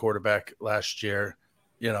to his quarterback last year,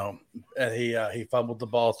 and he fumbled the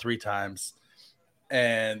ball 3 times,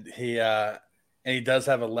 and he does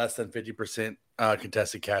have a less than 50%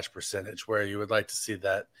 contested catch percentage, where you would like to see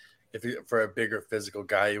that for a bigger physical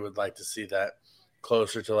guy, you would like to see that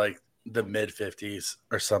closer to like the mid 50s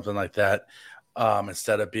or something like that,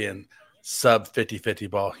 instead of being sub 50-50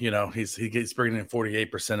 ball. He's bringing in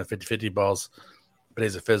 48% of 50-50 balls, but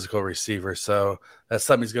he's a physical receiver. So that's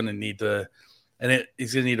something he's going to need to,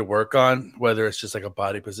 he's going to need to work on, whether it's just like a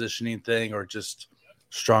body positioning thing or just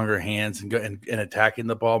stronger hands and attacking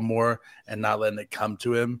the ball more and not letting it come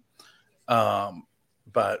to him.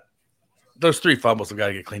 But those 3 fumbles have got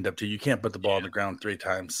to get cleaned up too. You can't put the ball on the ground 3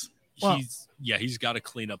 times. He's got to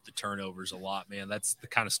clean up the turnovers a lot, man. That's the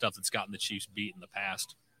kind of stuff that's gotten the Chiefs beat in the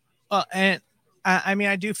past. Well, and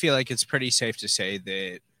I do feel like it's pretty safe to say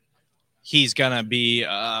that he's going to be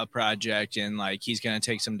a project and like he's going to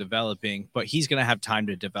take some developing, but he's going to have time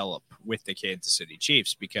to develop with the Kansas City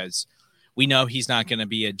Chiefs because we know he's not going to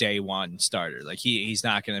be a day one starter. Like he's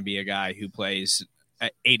not going to be a guy who plays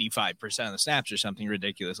at 85% of the snaps or something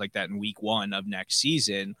ridiculous like that in week 1 of next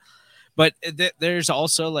season. But there's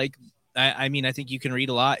also like, I think you can read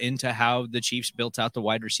a lot into how the Chiefs built out the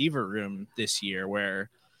wide receiver room this year where,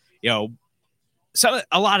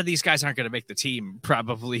 a lot of these guys aren't going to make the team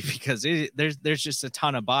probably because there's just a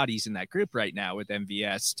ton of bodies in that group right now with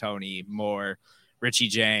MVS, Toney, Moore, Richie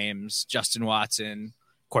James, Justin Watson,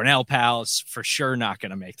 Cornell Powell's for sure not going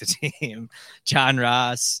to make the team. John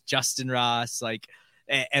Ross, Justin Ross,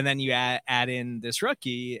 and then you add in this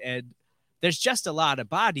rookie, and there's just a lot of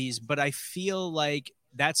bodies. But I feel like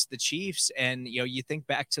that's the Chiefs, and you think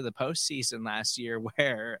back to the postseason last year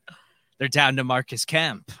where they're down to Marcus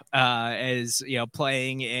Kemp as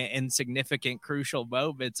playing in significant, crucial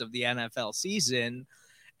moments of the NFL season.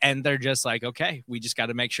 And they're just like, okay, we just got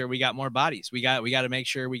to make sure we got more bodies. We got to make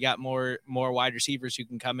sure we got more wide receivers who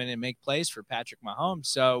can come in and make plays for Patrick Mahomes.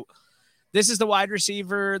 So this is the wide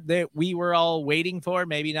receiver that we were all waiting for.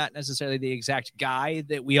 Maybe not necessarily the exact guy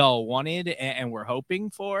that we all wanted and were hoping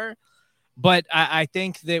for. But I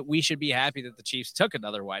think that we should be happy that the Chiefs took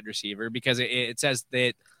another wide receiver because it says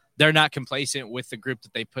that they're not complacent with the group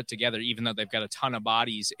that they put together, even though they've got a ton of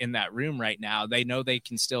bodies in that room right now. They know they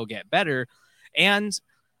can still get better. And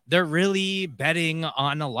they're really betting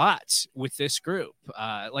on a lot with this group.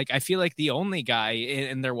 I feel like the only guy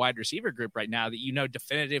in their wide receiver group right now that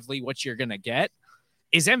definitively what you're going to get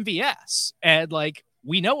is MVS. And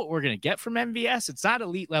we know what we're going to get from MVS. It's not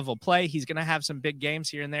elite level play. He's going to have some big games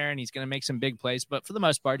here and there, and he's going to make some big plays. But for the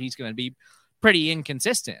most part, he's going to be pretty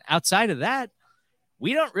inconsistent. Outside of that,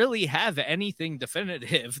 we don't really have anything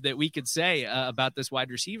definitive that we could say about this wide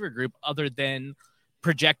receiver group other than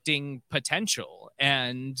projecting potential.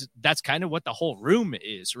 And that's kind of what the whole room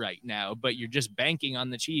is right now. But you're just banking on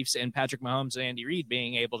the Chiefs and Patrick Mahomes and Andy Reid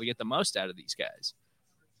being able to get the most out of these guys.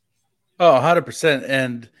 Oh, 100%.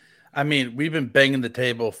 And we've been banging the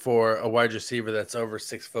table for a wide receiver that's over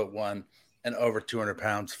 6'1" and over 200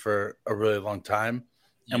 pounds for a really long time.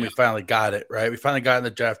 And we finally got it, right? We finally got in the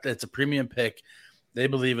draft. It's a premium pick. They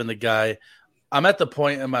believe in the guy. I'm at the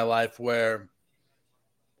point in my life where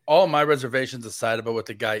all my reservations aside about what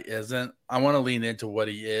the guy isn't, I want to lean into what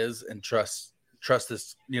he is and trust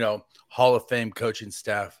this, Hall of Fame coaching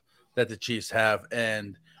staff that the Chiefs have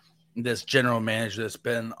and this general manager that's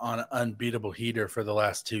been on an unbeatable heater for the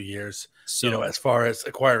last 2 years, as far as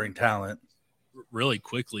acquiring talent. Really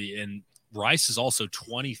quickly, and Rice is also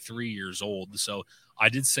 23 years old. So I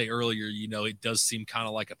did say earlier, it does seem kind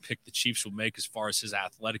of like a pick the Chiefs will make as far as his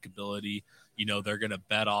athletic ability. They're going to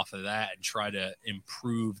bet off of that and try to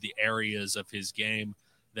improve the areas of his game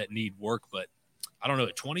that need work. But I don't know,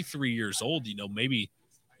 at 23 years old, maybe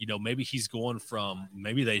maybe he's going from,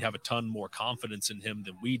 maybe they have a ton more confidence in him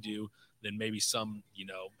than we do, than maybe some,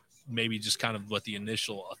 maybe just kind of what the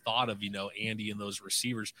initial thought of, Andy and those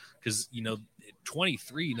receivers. Because,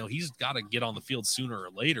 23, he's got to get on the field sooner or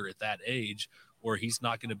later at that age, or he's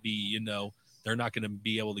not going to be, they're not going to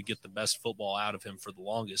be able to get the best football out of him for the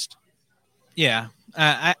longest. Yeah,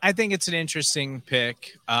 I think it's an interesting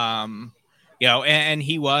pick. And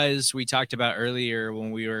he was, we talked about earlier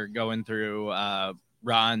when we were going through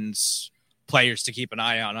Ron's players to keep an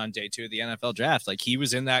eye on day 2 of the NFL draft. Like, he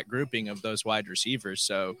was in that grouping of those wide receivers.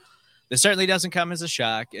 So this certainly doesn't come as a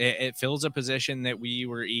shock. It fills a position that we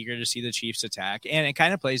were eager to see the Chiefs attack. And it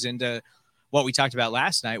kind of plays into what we talked about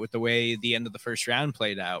last night with the way the end of the first round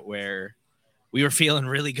played out, where we were feeling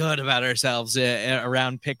really good about ourselves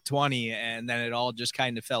around pick 20, and then it all just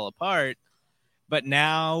kind of fell apart. But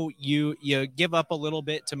now you give up a little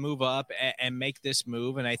bit to move up and make this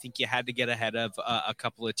move, and I think you had to get ahead of a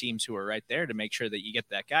couple of teams who are right there to make sure that you get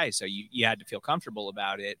that guy. So you had to feel comfortable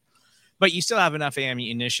about it. But you still have enough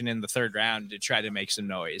ammunition in the third round to try to make some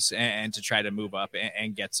noise and to try to move up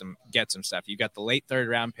and get some stuff. You got the late third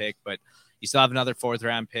round pick, but you still have another 4th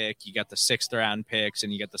round pick. You got the 6th round picks,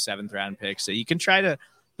 and you got the 7th round picks. So you can try to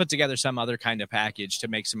put together some other kind of package to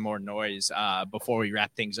make some more noise before we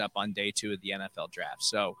wrap things up on day 2 of the NFL draft.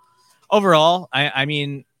 So overall, I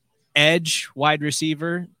mean, edge, wide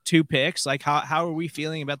receiver, 2 picks. Like, how are we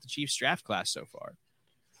feeling about the Chiefs draft class so far?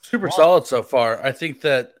 Super solid so far. I think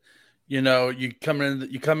that, you come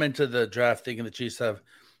into the draft thinking the Chiefs have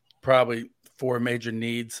probably 4 major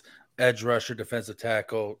needs: edge rusher, defensive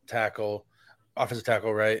tackle, offensive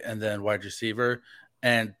tackle, right, and then wide receiver.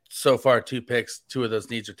 And so far, 2 picks, 2 of those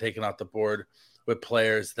needs are taken off the board with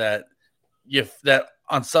players that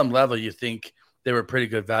on some level you think they were pretty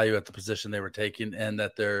good value at the position they were taking, and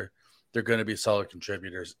that they're going to be solid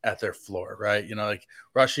contributors at their floor, right? Like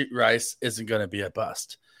Rashee Rice isn't going to be a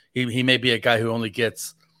bust. He may be a guy who only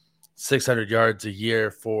gets 600 yards a year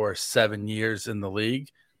for 7 years in the league,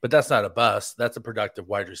 but that's not a bust. That's a productive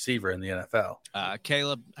wide receiver in the NFL.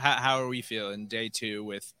 Caleb, how are we feeling day 2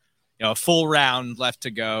 with a full round left to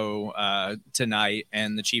go tonight,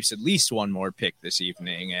 and the Chiefs at least one more pick this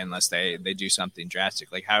evening, unless they do something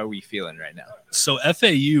drastic? Like, how are we feeling right now? So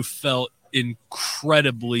FAU felt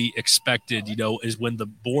incredibly expected, is when the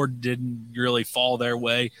board didn't really fall their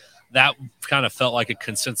way. That kind of felt like a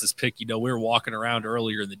consensus pick. We were walking around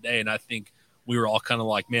earlier in the day, and I think we were all kind of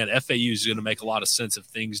like, man, FAU is going to make a lot of sense if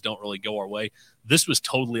things don't really go our way. This was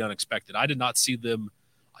totally unexpected. I did not see them,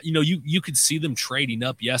 you could see them trading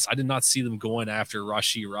up. Yes, I did not see them going after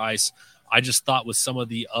Rashee Rice. I just thought with some of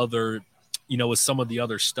the other,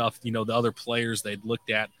 stuff, the other players they'd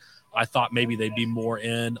looked at, I thought maybe they'd be more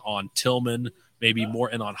in on Tillman, maybe more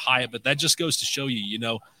in on Hyatt. But that just goes to show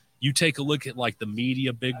you, you take a look at like the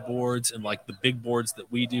media big boards and like the big boards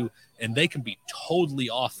that we do, and they can be totally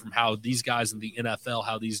off from how these guys in the NFL,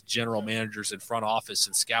 how these general managers and front office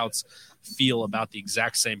and scouts feel about the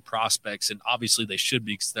exact same prospects. And obviously they should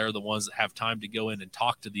be, because they're the ones that have time to go in and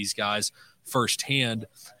talk to these guys firsthand.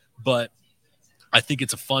 But I think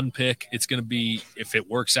it's a fun pick. It's going to be, if it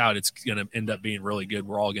works out, it's going to end up being really good.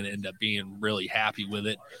 We're all going to end up being really happy with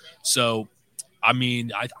it. So, I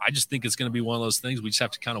mean, I just think it's going to be one of those things. We just have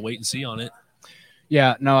to kind of wait and see on it.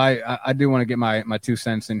 Yeah, no, I do want to get my 2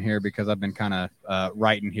 cents in here, because I've been kind of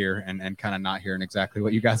writing here and kind of not hearing exactly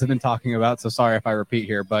what you guys have been talking about. So sorry if I repeat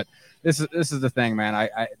here, but this is the thing, man.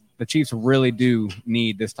 The Chiefs really do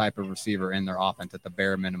need this type of receiver in their offense at the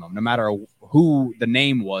bare minimum. No matter who the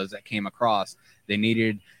name was that came across, they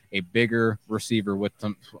needed a bigger receiver with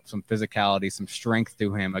some physicality, some strength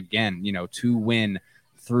to him. Again, to win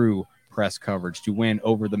through press coverage, to win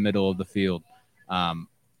over the middle of the field,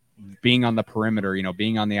 being on the perimeter,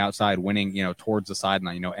 being on the outside, winning, towards the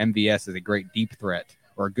sideline. MVS is a great deep threat,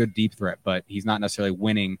 or a good deep threat, but he's not necessarily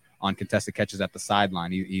winning on contested catches at the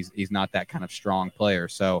sideline. He's not that kind of strong player.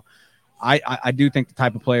 So I do think the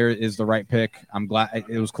type of player is the right pick. I'm glad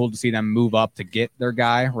it was cool to see them move up to get their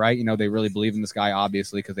guy, right? They really believe in this guy,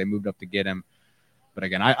 obviously, because they moved up to get him. But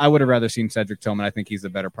again, I would have rather seen Cedric Tillman. I think he's a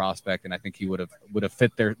better prospect, and I think he would have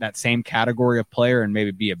fit that same category of player and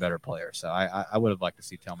maybe be a better player. So I would have liked to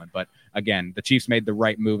see Tillman. But again, the Chiefs made the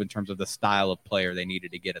right move in terms of the style of player they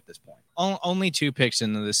needed to get at this point. Only 2 picks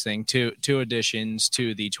into this thing, two additions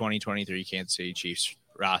to the 2023 Kansas City Chiefs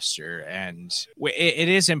roster. And it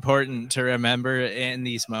is important to remember in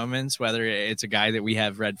these moments, whether it's a guy that we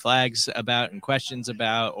have red flags about and questions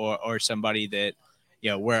about, or somebody that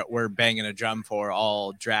we're banging a drum for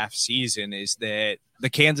all draft season, is that the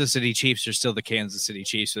Kansas City Chiefs are still the Kansas City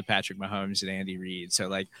Chiefs with Patrick Mahomes and Andy Reid. So,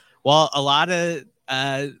 like, while a lot of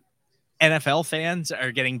NFL fans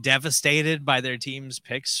are getting devastated by their team's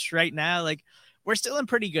picks right now, like we're still in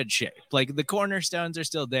pretty good shape. Like the cornerstones are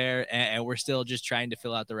still there, and we're still just trying to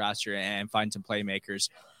fill out the roster and find some playmakers.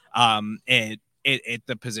 And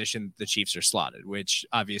the position the Chiefs are slotted, which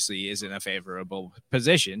obviously isn't a favorable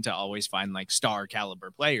position to always find like star caliber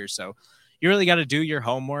players. So you really got to do your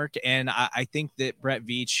homework. And I think that Brett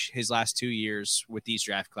Veach, his last 2 years with these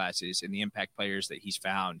draft classes and the impact players that he's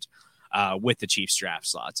found with the Chiefs draft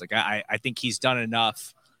slots, like I think he's done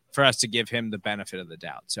enough for us to give him the benefit of the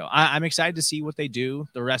doubt. So I'm excited to see what they do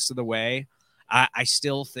the rest of the way. I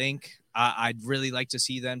still think I'd really like to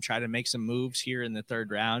see them try to make some moves here in the third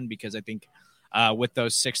round, because I think with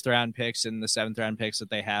those 6th round picks and the 7th round picks that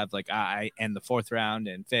they have, like and the 4th round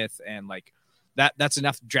and 5th, and like that's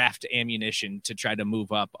enough draft ammunition to try to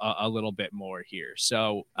move up a little bit more here.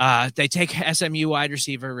 So they take SMU wide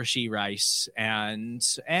receiver Rashee Rice, and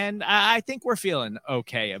I think we're feeling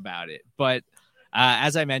okay about it. But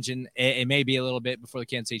as I mentioned, it may be a little bit before the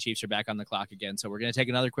Kansas City Chiefs are back on the clock again. So we're going to take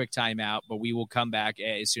another quick timeout, but we will come back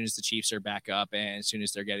as soon as the Chiefs are back up and as soon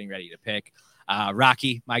as they're getting ready to pick.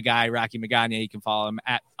 Rocky, my guy, Rocky Magana, you can follow him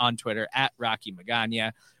on Twitter at Rocky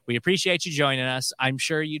Magana. We appreciate you joining us. I'm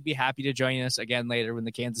sure you'd be happy to join us again later when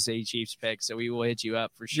the Kansas City Chiefs pick, so we will hit you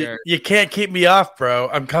up for sure. You can't keep me off, bro.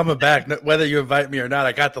 I'm coming back, whether you invite me or not.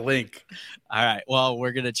 I got the link. All right. Well,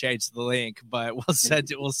 we're gonna change the link, but we'll send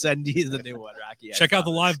you the new one, Rocky. Check out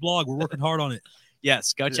the live blog. We're working hard on it.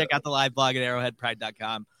 Yes, go check out the live blog at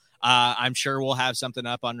arrowheadpride.com. I'm sure we'll have something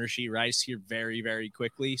up on Rashee Rice here very, very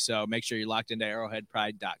quickly. So make sure you're locked into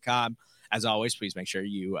arrowheadpride.com. As always, please make sure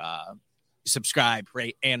you subscribe,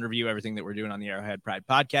 rate, and review everything that we're doing on the Arrowhead Pride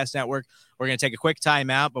Podcast Network. We're going to take a quick time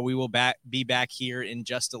out, but we will be back here in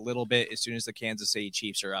just a little bit as soon as the Kansas City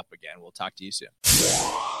Chiefs are up again. We'll talk to you soon.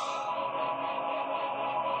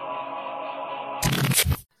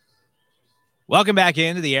 Welcome back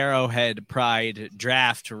into the Arrowhead Pride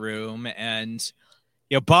Draft Room. And,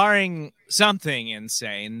 barring something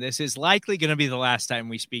insane, this is likely going to be the last time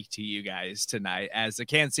we speak to you guys tonight, as the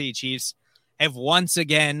Kansas City Chiefs have once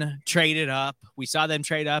again traded up. We saw them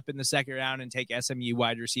trade up in the 2nd round and take SMU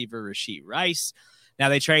wide receiver Rashee Rice. Now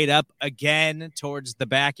they trade up again towards the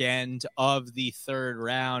back end of the 3rd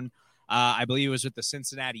round. I believe it was with the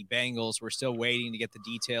Cincinnati Bengals. We're still waiting to get the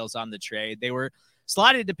details on the trade. They were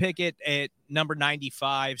slotted to pick it at number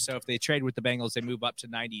 95. So if they trade with the Bengals, they move up to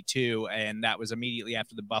 92. And that was immediately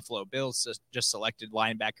after the Buffalo Bills just selected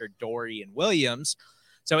linebacker Dorian Williams.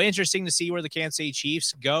 So interesting to see where the Kansas City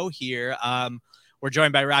Chiefs go here. We're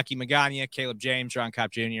joined by Rocky Magana, Caleb James, Ron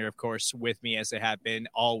Kopp Jr., of course, with me as they have been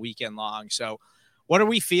all weekend long. So what are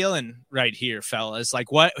we feeling right here, fellas? Like,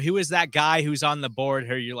 who is that guy who's on the board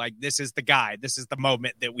here? You're like, this is the guy. This is the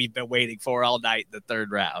moment that we've been waiting for all night, the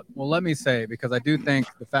 3rd round. Well, let me say, because I do think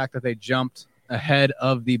the fact that they jumped ahead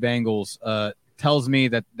of the Bengals tells me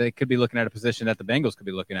that they could be looking at a position that the Bengals could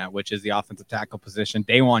be looking at, which is the offensive tackle position.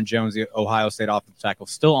 Dawan Jones, the Ohio State offensive tackle,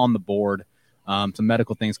 still on the board. Some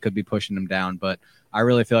medical things could be pushing him down, but I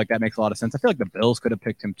really feel like that makes a lot of sense. I feel like the Bills could have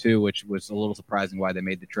picked him too, which was a little surprising why they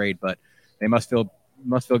made the trade, but they must feel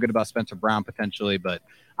good about Spencer Brown potentially. But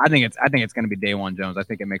I think it's going to be Dawan Jones. I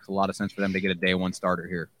think it makes a lot of sense for them to get a day one starter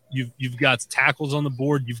here. You've got tackles on the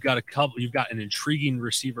board. You've got an intriguing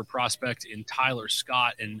receiver prospect in Tyler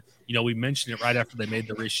Scott. And, we mentioned it right after they made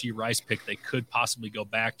the Rashee Rice pick. They could possibly go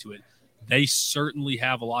back to it. They certainly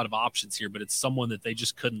have a lot of options here, but it's someone that they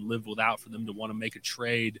just couldn't live without for them to want to make a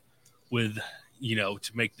trade with,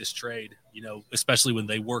 to make this trade, especially when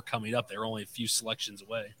they were coming up. They were only a few selections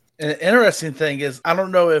away. An interesting thing is, I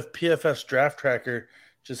don't know if PFF Draft Tracker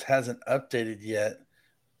just hasn't updated yet,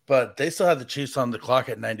 but they still have the Chiefs on the clock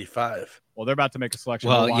at 95. Well, they're about to make a selection.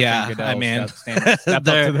 Well, yeah, I mean, step up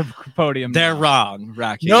to the podium. They're wrong,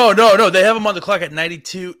 Rocky. No. They have them on the clock at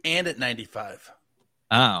 92 and at 95.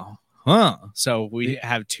 Oh, huh. So we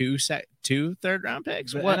have two 3rd round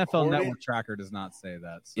picks. The NFL Network Tracker does not say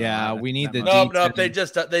that. So yeah, we need the details. No, they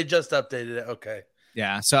just updated it. Okay.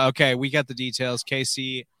 Yeah. So okay, we got the details.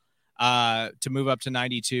 KC. To move up to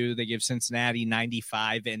 92, they give Cincinnati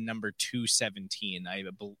 95 and number 217.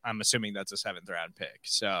 I'm assuming that's a 7th round pick.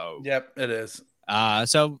 So yep, it is.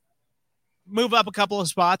 So move up a couple of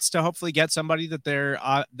spots to hopefully get somebody that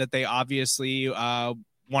they obviously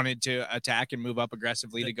wanted to attack and move up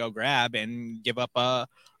aggressively to go grab and give up a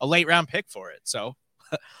late round pick for it. So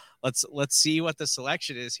let's see what the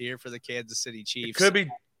selection is here for the Kansas City Chiefs. It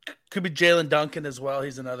could be Jalen Duncan as well.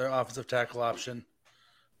 He's another offensive tackle option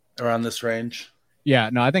around this range. Yeah,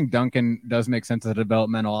 no, I think Duncan does make sense as a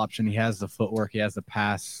developmental option. He has the footwork. He has the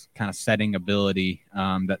pass kind of setting ability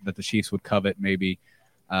that the Chiefs would covet maybe.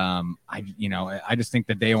 I just think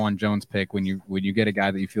the DaJuan Jones pick, when you get a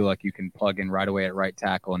guy that you feel like you can plug in right away at right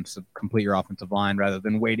tackle and complete your offensive line rather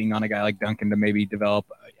than waiting on a guy like Duncan to maybe develop,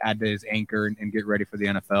 add to his anchor and get ready for the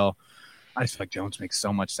NFL. I just feel like Jones makes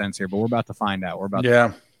so much sense here, but we're about to find out.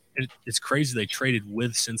 It's crazy they traded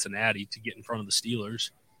with Cincinnati to get in front of the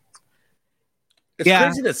Steelers. It's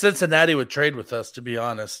crazy that Cincinnati would trade with us, to be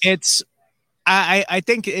honest. I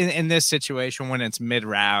think in this situation, when it's mid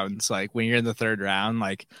rounds, like when you're in the third round,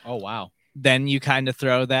 like, oh, wow, then you kind of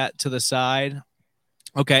throw that to the side.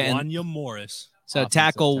 Okay. Wanya Morris. So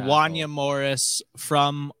tackle Wanya Morris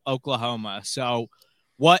from Oklahoma. So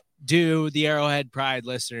what do the Arrowhead Pride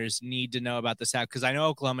listeners need to know about this tackle? Because I know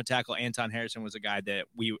Oklahoma tackle Anton Harrison was a guy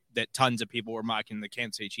that tons of people were mocking the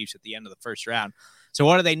Kansas City Chiefs at the end of the first round. So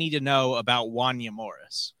what do they need to know about Wanya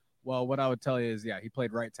Morris? Well, what I would tell you is, he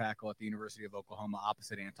played right tackle at the University of Oklahoma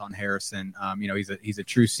opposite Anton Harrison. He's a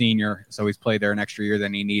true senior, so he's played there an extra year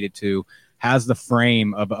than he needed to. Has the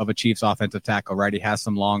frame of a Chiefs offensive tackle, right? He has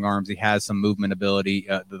some long arms. He has some movement ability,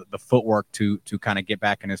 the footwork to kind of get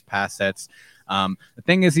back in his pass sets. The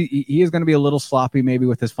thing is, he is going to be a little sloppy maybe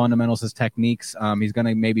with his fundamentals, his techniques. He's going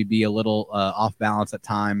to maybe be a little off balance at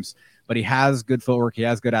times, but he has good footwork. He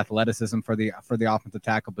has good athleticism for the offensive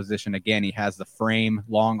tackle position. Again, he has the frame,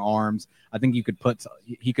 long arms. I think he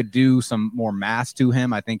could do some more mass to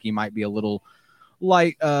him. I think he might be a little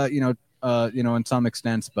light, in some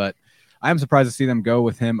extents, but I'm surprised to see them go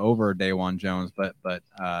with him over DaJuan Jones, but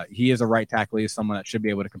he is a right tackle. He is someone that should be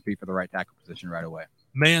able to compete for the right tackle position right away.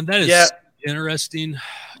 Man, that is interesting,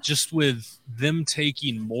 just with them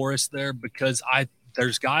taking Morris there, because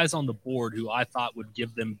there's guys on the board who I thought would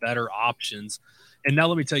give them better options. And now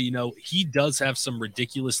let me tell you, he does have some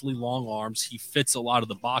ridiculously long arms. He fits a lot of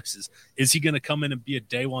the boxes. Is he going to come in and be a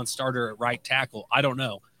day one starter at right tackle? I don't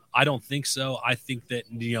know. I don't think so. I think that,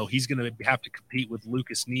 he's going to have to compete with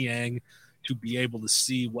Lucas Niang to be able to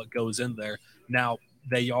see what goes in there. Now,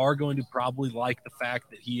 they are going to probably like the fact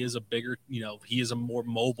that he is a bigger, he is a more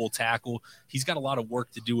mobile tackle. He's got a lot of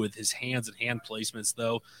work to do with his hands and hand placements,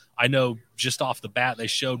 though. I know just off the bat, they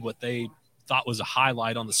showed what they thought was a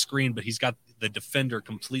highlight on the screen, but he's got the defender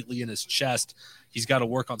completely in his chest. He's got to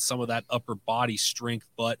work on some of that upper body strength,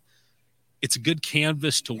 but it's a good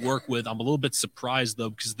canvas to work with. I'm a little bit surprised, though,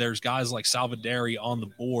 because there's guys like Salvaderi on the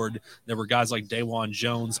board. There were guys like DaJuan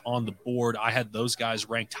Jones on the board. I had those guys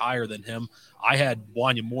ranked higher than him. I had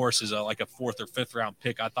Wanya Morris as a 4th or 5th round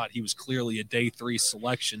pick. I thought he was clearly a day 3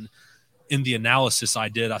 selection in the analysis I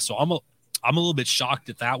did. So I'm a little bit shocked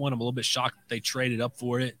at that one. I'm a little bit shocked that they traded up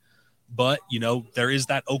for it. But, there is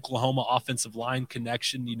that Oklahoma offensive line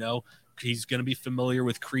connection, He's going to be familiar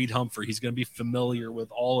with Creed Humphrey. He's going to be familiar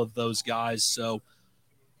with all of those guys. So,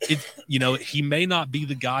 he may not be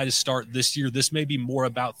the guy to start this year. This may be more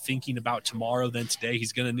about thinking about tomorrow than today.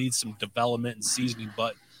 He's going to need some development and seasoning.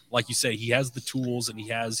 But like you say, he has the tools, and he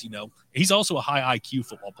has, he's also a high IQ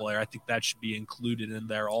football player. I think that should be included in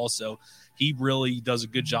there also. He really does a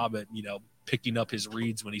good job at, picking up his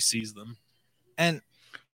reads when he sees them. And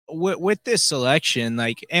with this selection,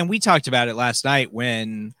 and we talked about it last night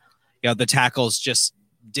when – the tackles just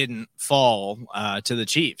didn't fall to the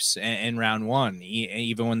Chiefs in round 1,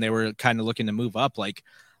 even when they were kind of looking to move up.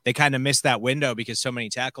 They kind of missed that window because so many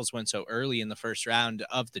tackles went so early in the first round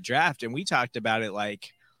of the draft. And we talked about it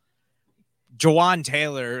Jawan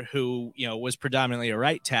Taylor, who, was predominantly a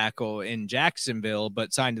right tackle in Jacksonville,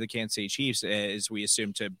 but signed to the Kansas City Chiefs, as we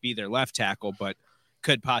assumed, to be their left tackle, but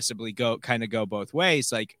could possibly go both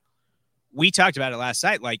ways. We talked about it last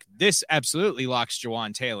night. This absolutely locks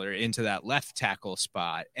Jawan Taylor into that left tackle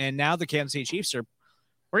spot. And now the Kansas City Chiefs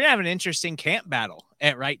we're going to have an interesting camp battle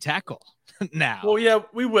at right tackle now. Well, yeah,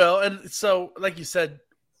 we will. And so, like you said,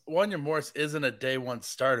 Wanya Morris isn't a day 1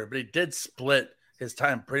 starter, but he did split his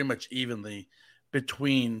time pretty much evenly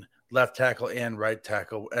between left tackle and right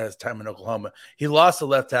tackle at his time in Oklahoma. He lost the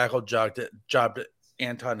left tackle job to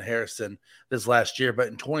Anton Harrison this last year, but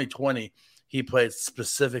in 2020, he played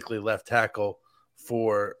specifically left tackle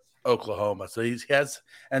for Oklahoma. So he has,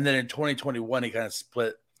 and then in 2021, he kind of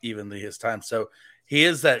split evenly his time. So he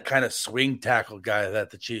is that kind of swing tackle guy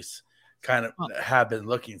that the Chiefs kind of have been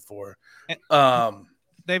looking for.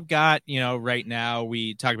 They've got, right now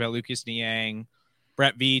we talked about Lucas Niang,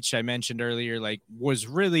 Brett Veach, I mentioned earlier, was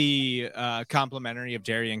really complimentary of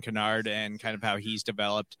Darian Kennard and kind of how he's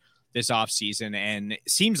developed this offseason, and it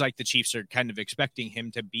seems like the Chiefs are kind of expecting him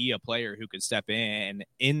to be a player who could step in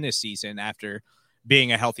this season after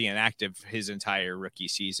being a healthy and active his entire rookie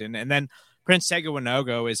season. And then Prince Tega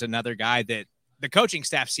Wanogho is another guy that the coaching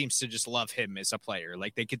staff seems to just love him as a player.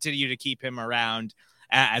 They continue to keep him around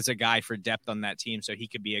as a guy for depth on that team. So he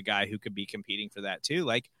could be a guy who could be competing for that too.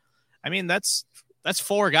 Like, I mean, that's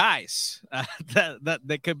 4 guys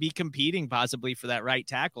that could be competing possibly for that right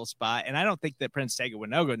tackle spot. And I don't think that Prince Tega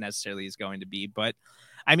Wanogho necessarily is going to be, but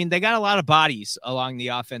I mean, they got a lot of bodies along the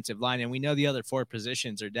offensive line, and we know the other 4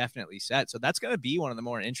 positions are definitely set. So that's going to be one of the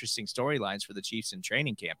more interesting storylines for the Chiefs in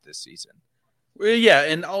training camp this season. Well, yeah,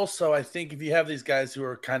 and also I think if you have these guys who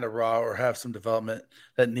are kind of raw or have some development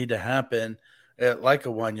that need to happen, like a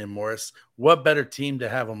Wanya Morris, what better team to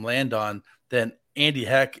have them land on than Andy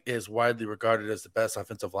Heck is widely regarded as the best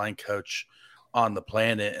offensive line coach on the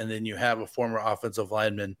planet, and then you have a former offensive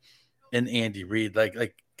lineman in Andy Reid.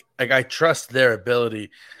 Like I trust their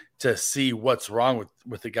ability to see what's wrong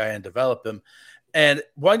with the guy and develop him. And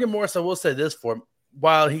Wanya Morris, I will say this for him,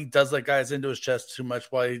 while he does let guys into his chest too much,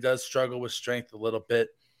 while he does struggle with strength a little bit,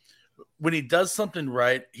 when he does something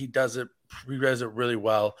right, he does it really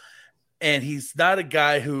well. And he's not a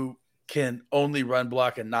guy who can only run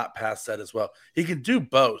block and not pass set as well. He can do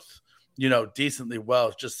both, decently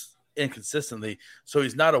well, just inconsistently. So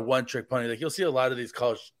he's not a one-trick pony. Like, you'll see a lot of these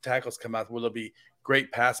college tackles come out where they'll be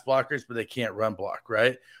great pass blockers, but they can't run block,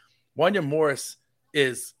 right? Wanya Morris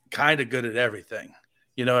is kind of good at everything.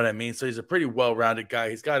 You know what I mean? So he's a pretty well-rounded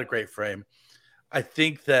guy. He's got a great frame. I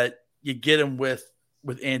think that you get him with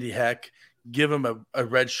Andy Heck, give him a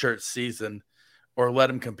red shirt season, or let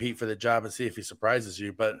him compete for the job and see if he surprises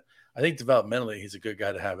you. But I think developmentally, he's a good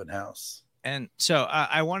guy to have in-house. And so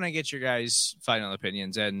I want to get your guys' final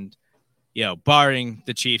opinions. And, barring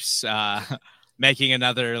the Chiefs making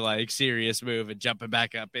another serious move and jumping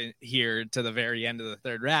back up in here to the very end of the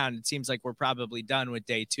 3rd round, it seems like we're probably done with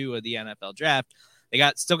day 2 of the NFL draft.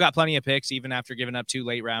 They still got plenty of picks, even after giving up 2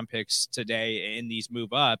 late round picks today in these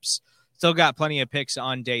move ups. Still got plenty of picks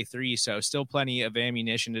on day 3, so still plenty of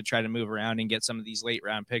ammunition to try to move around and get some of these late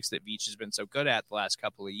round picks that Veach has been so good at the last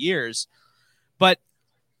couple of years. But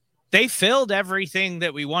they filled everything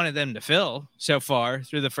that we wanted them to fill so far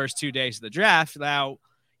through the first 2 days of the draft. Now,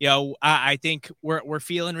 I think we're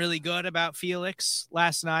feeling really good about Felix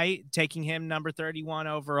last night, taking him number 31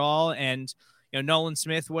 overall. And, Nolan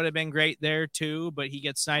Smith would have been great there too, but he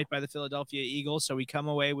gets sniped by the Philadelphia Eagles. So we come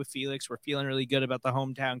away with Felix. We're feeling really good about the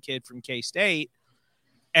hometown kid from K-State.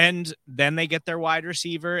 And then they get their wide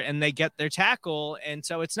receiver and they get their tackle. And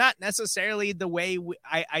so it's not necessarily the way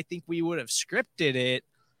I think we would have scripted it.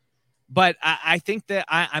 But I think that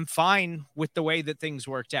I'm fine with the way that things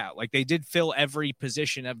worked out. Like, they did fill every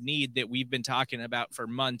position of need that we've been talking about for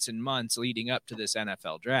months and months leading up to this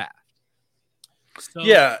NFL draft. So,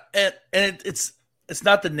 yeah, and it's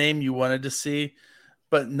not the name you wanted to see,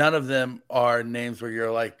 but none of them are names where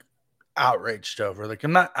you're outraged over. Like,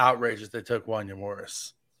 I'm not outraged that they took Wanya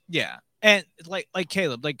Morris. Yeah, and like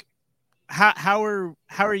Caleb, how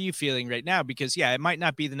are you feeling right now? Because it might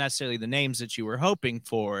not be necessarily the names that you were hoping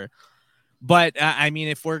for. But, I mean,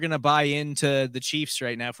 if we're going to buy into the Chiefs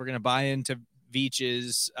right now, if we're going to buy into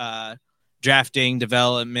Veach's drafting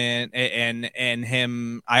development and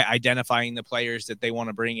him identifying the players that they want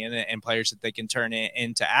to bring in and players that they can turn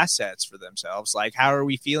into assets for themselves, how are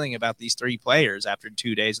we feeling about these 3 players after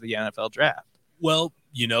 2 days of the NFL draft? Well,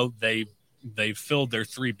 they filled their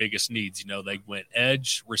 3 biggest needs. They went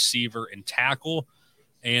edge, receiver, and tackle,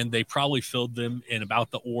 and they probably filled them in about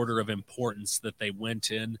the order of importance that they went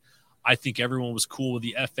in. I think everyone was cool with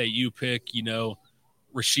the FAU pick.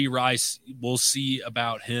 Rashee Rice, we'll see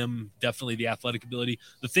about him, definitely the athletic ability.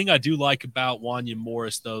 The thing I do like about Wanya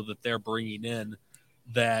Morris, though, that they're bringing in,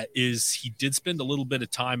 that is he did spend a little bit of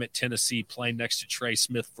time at Tennessee playing next to Trey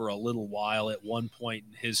Smith for a little while at one point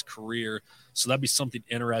in his career. So that'd be something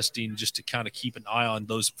interesting just to kind of keep an eye on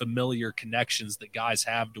those familiar connections that guys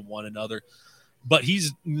have to one another. But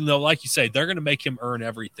he's, like you say, they're going to make him earn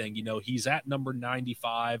everything. He's at number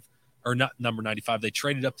 95. Or not number 95. They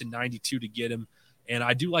traded up to 92 to get him. And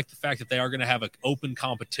I do like the fact that they are going to have an open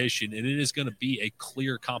competition, and it is going to be a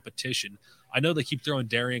clear competition. I know they keep throwing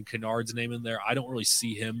Darian Kennard's name in there. I don't really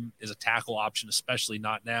see him as a tackle option, especially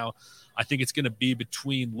not now. I think it's going to be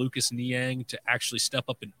between Lucas Niang to actually step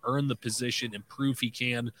up and earn the position and prove he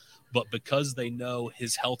can. But because they know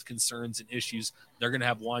his health concerns and issues, they're going to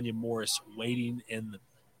have Wanya Morris waiting in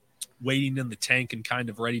the tank and kind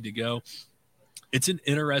of ready to go. It's an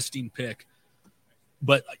interesting pick,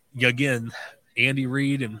 but again, Andy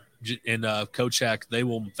Reid and Coach Heck, they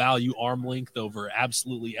will value arm length over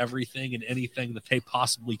absolutely everything and anything that they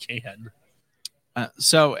possibly can.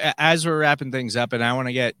 So as we're wrapping things up, and I want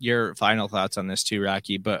to get your final thoughts on this too,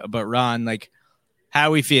 Rocky, but Ron, how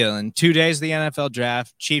are we feeling? 2 days of the NFL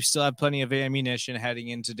draft. Chiefs still have plenty of ammunition heading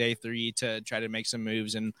into day 3 to try to make some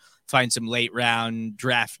moves and find some late round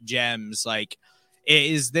draft gems.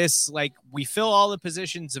 Is this like we fill all the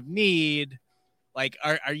positions of need? Like,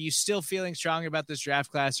 are you still feeling strong about this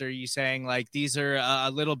draft class? Or are you saying like these are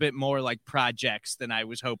a little bit more like projects than I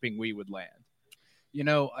was hoping we would land?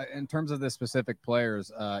 In terms of the specific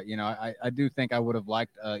players, I do think I would have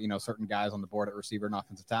liked, certain guys on the board at receiver and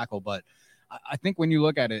offensive tackle. But I think when you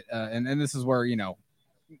look at it, and this is where,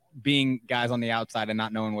 being guys on the outside and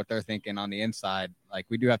not knowing what they're thinking on the inside, like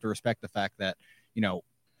we do have to respect the fact that,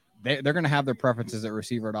 they're going to have their preferences at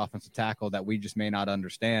receiver and offensive tackle that we just may not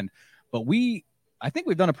understand. But I think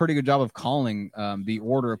we've done a pretty good job of calling the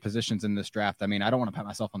order of positions in this draft. I mean, I don't want to pat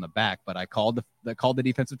myself on the back, but I called the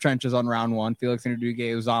defensive trenches on round 1. Felix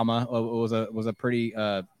Anudike-Uzomah was a pretty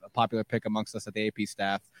popular pick amongst us at the AP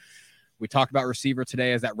staff. We talked about receiver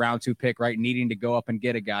today as that round 2 pick, right? Needing to go up and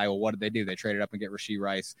get a guy. Well, what did they do? They traded up and get Rashee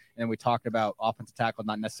Rice. And we talked about offensive tackle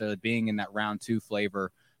not necessarily being in that round 2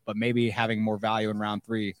 flavor, but maybe having more value in round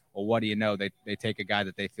 3. Well, what do you know? They take a guy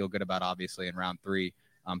that they feel good about, obviously, in round 3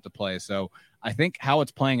 to play. So I think how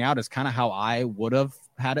it's playing out is kind of how I would have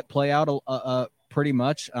had it play out pretty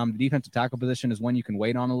much. The defensive tackle position is one you can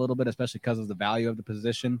wait on a little bit, especially because of the value of the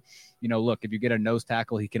position. Look, if you get a nose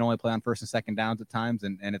tackle, he can only play on first and second downs at times,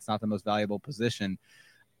 and it's not the most valuable position.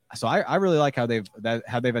 So I really like how they've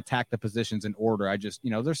attacked the positions in order. I just,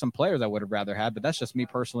 there's some players I would have rather had, but that's just me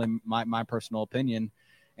personally, my personal opinion.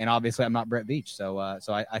 And obviously, I'm not Brett Veach, so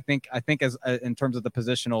I think as in terms of the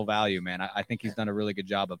positional value, man, I think he's done a really good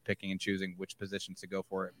job of picking and choosing which positions to go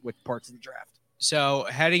for which parts of the draft. So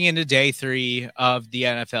heading into day 3 of the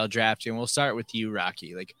NFL draft, and we'll start with you,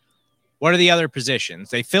 Rocky. Like, what are the other positions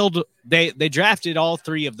they drafted all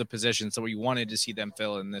 3 of the positions that we wanted to see them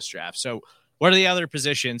fill in this draft? So what are the other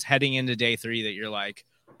positions heading into day 3 that you're like,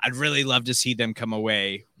 I'd really love to see them come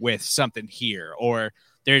away with something here, or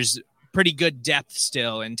there's pretty good depth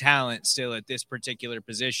still and talent still at this particular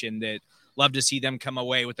position that love to see them come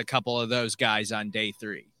away with a couple of those guys on day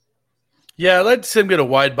 3? Yeah, I'd like to see him get a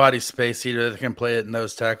wide body space heater that can play at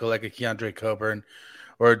nose tackle like a Keandre Coburn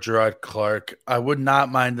or a Gerard Clark. I would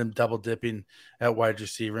not mind them double dipping at wide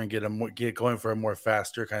receiver and get going for a more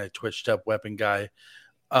faster kind of twitched up weapon guy,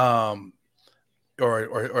 or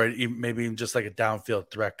even maybe even just like a downfield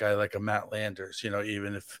threat guy like a Matt Landers.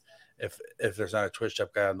 Even if there's not a twitched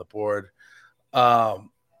up guy on the board.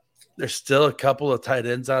 There's still a couple of tight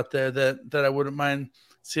ends out there that I wouldn't mind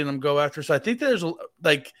seeing them go after. So I think there's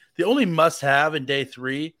like the only must have in day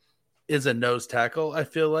 3 is a nose tackle, I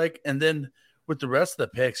feel like. And then with the rest of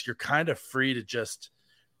the picks, you're kind of free to just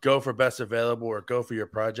go for best available or go for your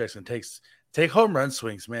projects and take home run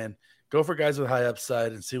swings, man. Go for guys with high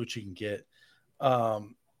upside and see what you can get.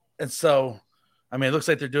 And so, I mean, it looks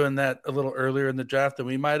like they're doing that a little earlier in the draft than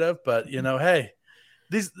we might have, but hey,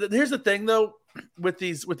 here's the thing though, with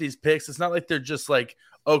these picks, it's not like they're just like,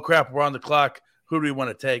 oh crap, we're on the clock. Who do we want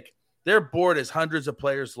to take? Their board is hundreds of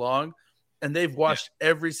players long, and they've watched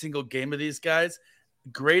every single game of these guys,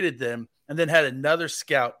 graded them, and then had another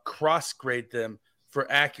scout cross grade them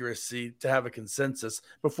for accuracy to have a consensus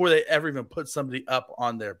before they ever even put somebody up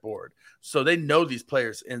on their board. So they know these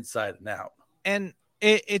players inside and out. And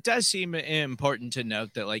it does seem important to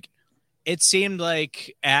note that, like, it seemed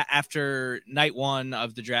like after night 1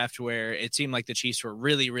 of the draft where it seemed like the Chiefs were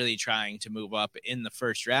really, really trying to move up in the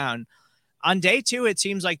first round, on day 2, it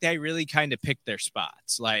seems like they really kind of picked their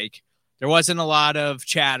spots. Like, there wasn't a lot of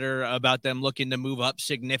chatter about them looking to move up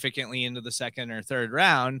significantly into the second or third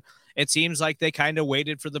round. It seems like they kind of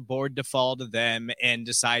waited for the board to fall to them and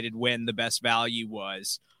decided when the best value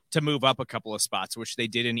was to move up a couple of spots, which they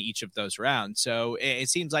did in each of those rounds. So it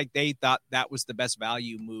seems like they thought that was the best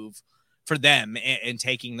value move for them in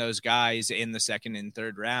taking those guys in the second and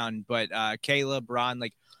third round. But Caleb, Ron,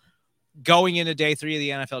 like, going into day 3 of the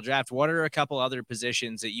NFL draft, what are a couple other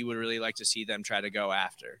positions that you would really like to see them try to go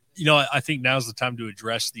after? I think now's the time to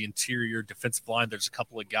address the interior defensive line. There's a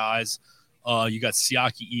couple of guys. You got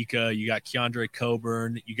Siaki Ika, you got Keandre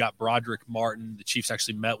Coburn, you got Broderick Martin. The Chiefs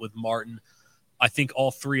actually met with Martin. I think all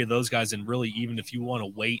 3 of those guys, and really even if you want to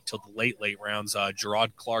wait till the late rounds,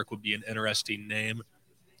 Gerard Clark would be an interesting name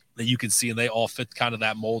that you can see, and they all fit kind of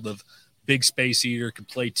that mold of big space eater, can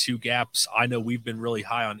play 2 gaps. I know we've been really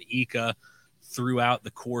high on Ika throughout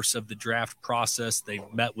the course of the draft process. They've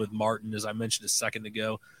met with Martin, as I mentioned a second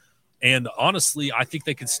ago. And honestly, I think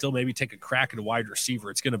they could still maybe take a crack at a wide receiver.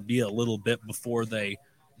 It's going to be a little bit before they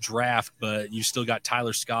draft, but you still got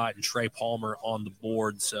Tyler Scott and Trey Palmer on the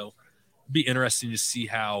board. So it'd be interesting to see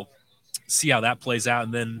how that plays out.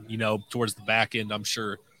 And then, towards the back end, I'm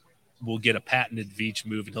sure we'll get a patented Veach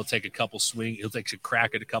move, and he'll take a couple swing. He'll take a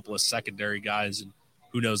crack at a couple of secondary guys, and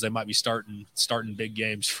who knows, they might be starting big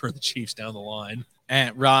games for the Chiefs down the line.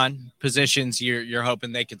 And Ron, positions you're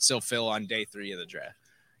hoping they could still fill on day 3 of the draft.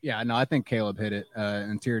 Yeah, no, I think Caleb hit it.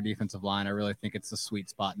 Interior defensive line, I really think it's the sweet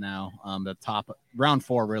spot now. The top round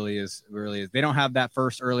 4 really is. They don't have that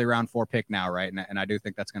first early round 4 pick now, right? And I do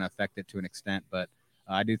think that's going to affect it to an extent, but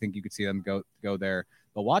I do think you could see them go there.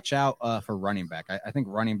 But watch out for running back. I think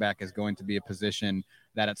running back is going to be a position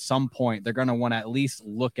that at some point they're going to want to at least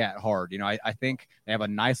look at hard. You know, I think they have a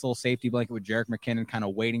nice little safety blanket with Jerick McKinnon kind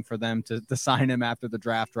of waiting for them to sign him after the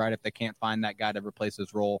draft, right? If they can't find that guy to replace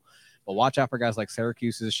his role. But watch out for guys like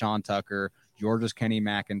Syracuse's Sean Tucker, Georgia's Kenny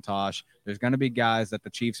McIntosh. There's going to be guys that the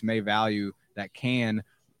Chiefs may value that can,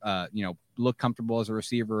 look comfortable as a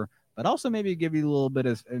receiver, but also maybe give you a little bit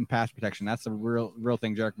in pass protection. That's the real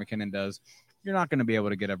thing Jerick McKinnon does. You're not going to be able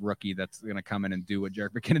to get a rookie that's going to come in and do what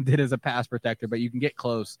Jerick McKinnon did as a pass protector, but you can get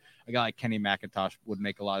close. A guy like Kenny McIntosh would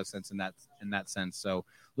make a lot of sense in that sense. So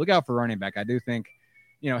look out for running back. I do think,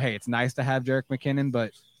 hey, it's nice to have Jerick McKinnon,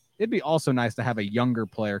 but it'd be also nice to have a younger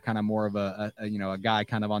player, kind of more of a guy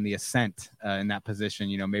kind of on the ascent in that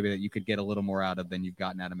position, maybe that you could get a little more out of than you've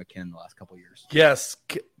gotten out of McKinnon the last couple of years. Yes.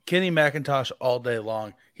 Kenny McIntosh all day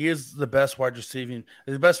long. He is the best receiving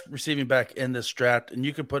back in this draft, and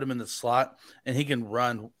you can put him in the slot, and he can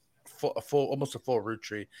run almost a full route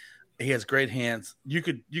tree. He has great hands. You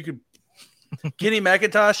could. Kenny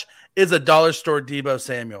McIntosh is a dollar store Deebo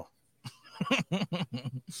Samuel.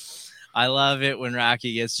 I love it when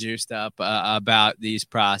Rocky gets juiced up about these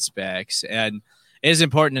prospects, and it is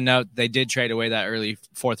important to note they did trade away that early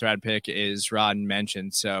 4th round pick, as Ron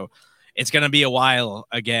mentioned. So it's going to be a while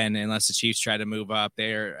again, unless the Chiefs try to move up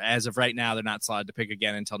there. As of right now, they're not slotted to pick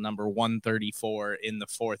again until number 134 in the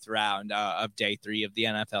 4th round of day 3 of the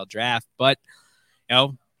NFL draft. But,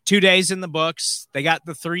 2 days in the books. They got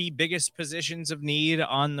the 3 biggest positions of need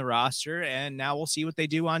on the roster, and now we'll see what they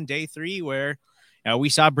do on day 3, where we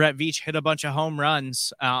saw Brett Veach hit a bunch of home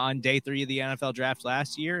runs on day 3 of the NFL draft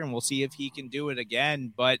last year, and we'll see if he can do it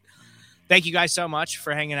again. But thank you guys so much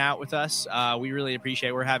for hanging out with us. We really appreciate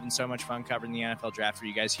it. We're having so much fun covering the NFL draft for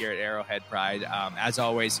you guys here at Arrowhead Pride. As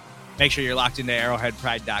always, make sure you're locked into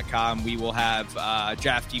arrowheadpride.com. We will have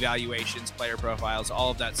draft evaluations, player profiles,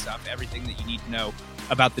 all of that stuff, everything that you need to know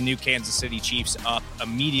about the new Kansas City Chiefs up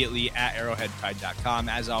immediately at arrowheadpride.com.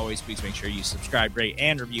 As always, please make sure you subscribe, rate,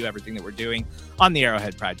 and review everything that we're doing on the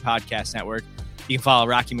Arrowhead Pride Podcast Network. You can follow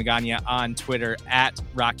Rocky Magana on Twitter at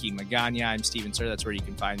Rocky Magana. I'm Steven Sir. That's where you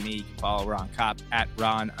can find me. You can follow Ron Kopp at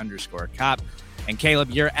Ron_Kopp. And Caleb,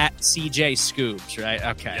 you're at CJ Scoobs, right?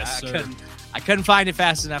 Okay. Yes, sir. I couldn't find it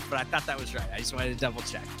fast enough, but I thought that was right. I just wanted to double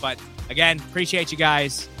check. But again, appreciate you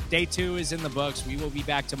guys. Day 2 is in the books. We will be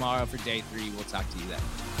back tomorrow for day 3. We'll talk to you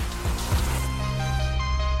then.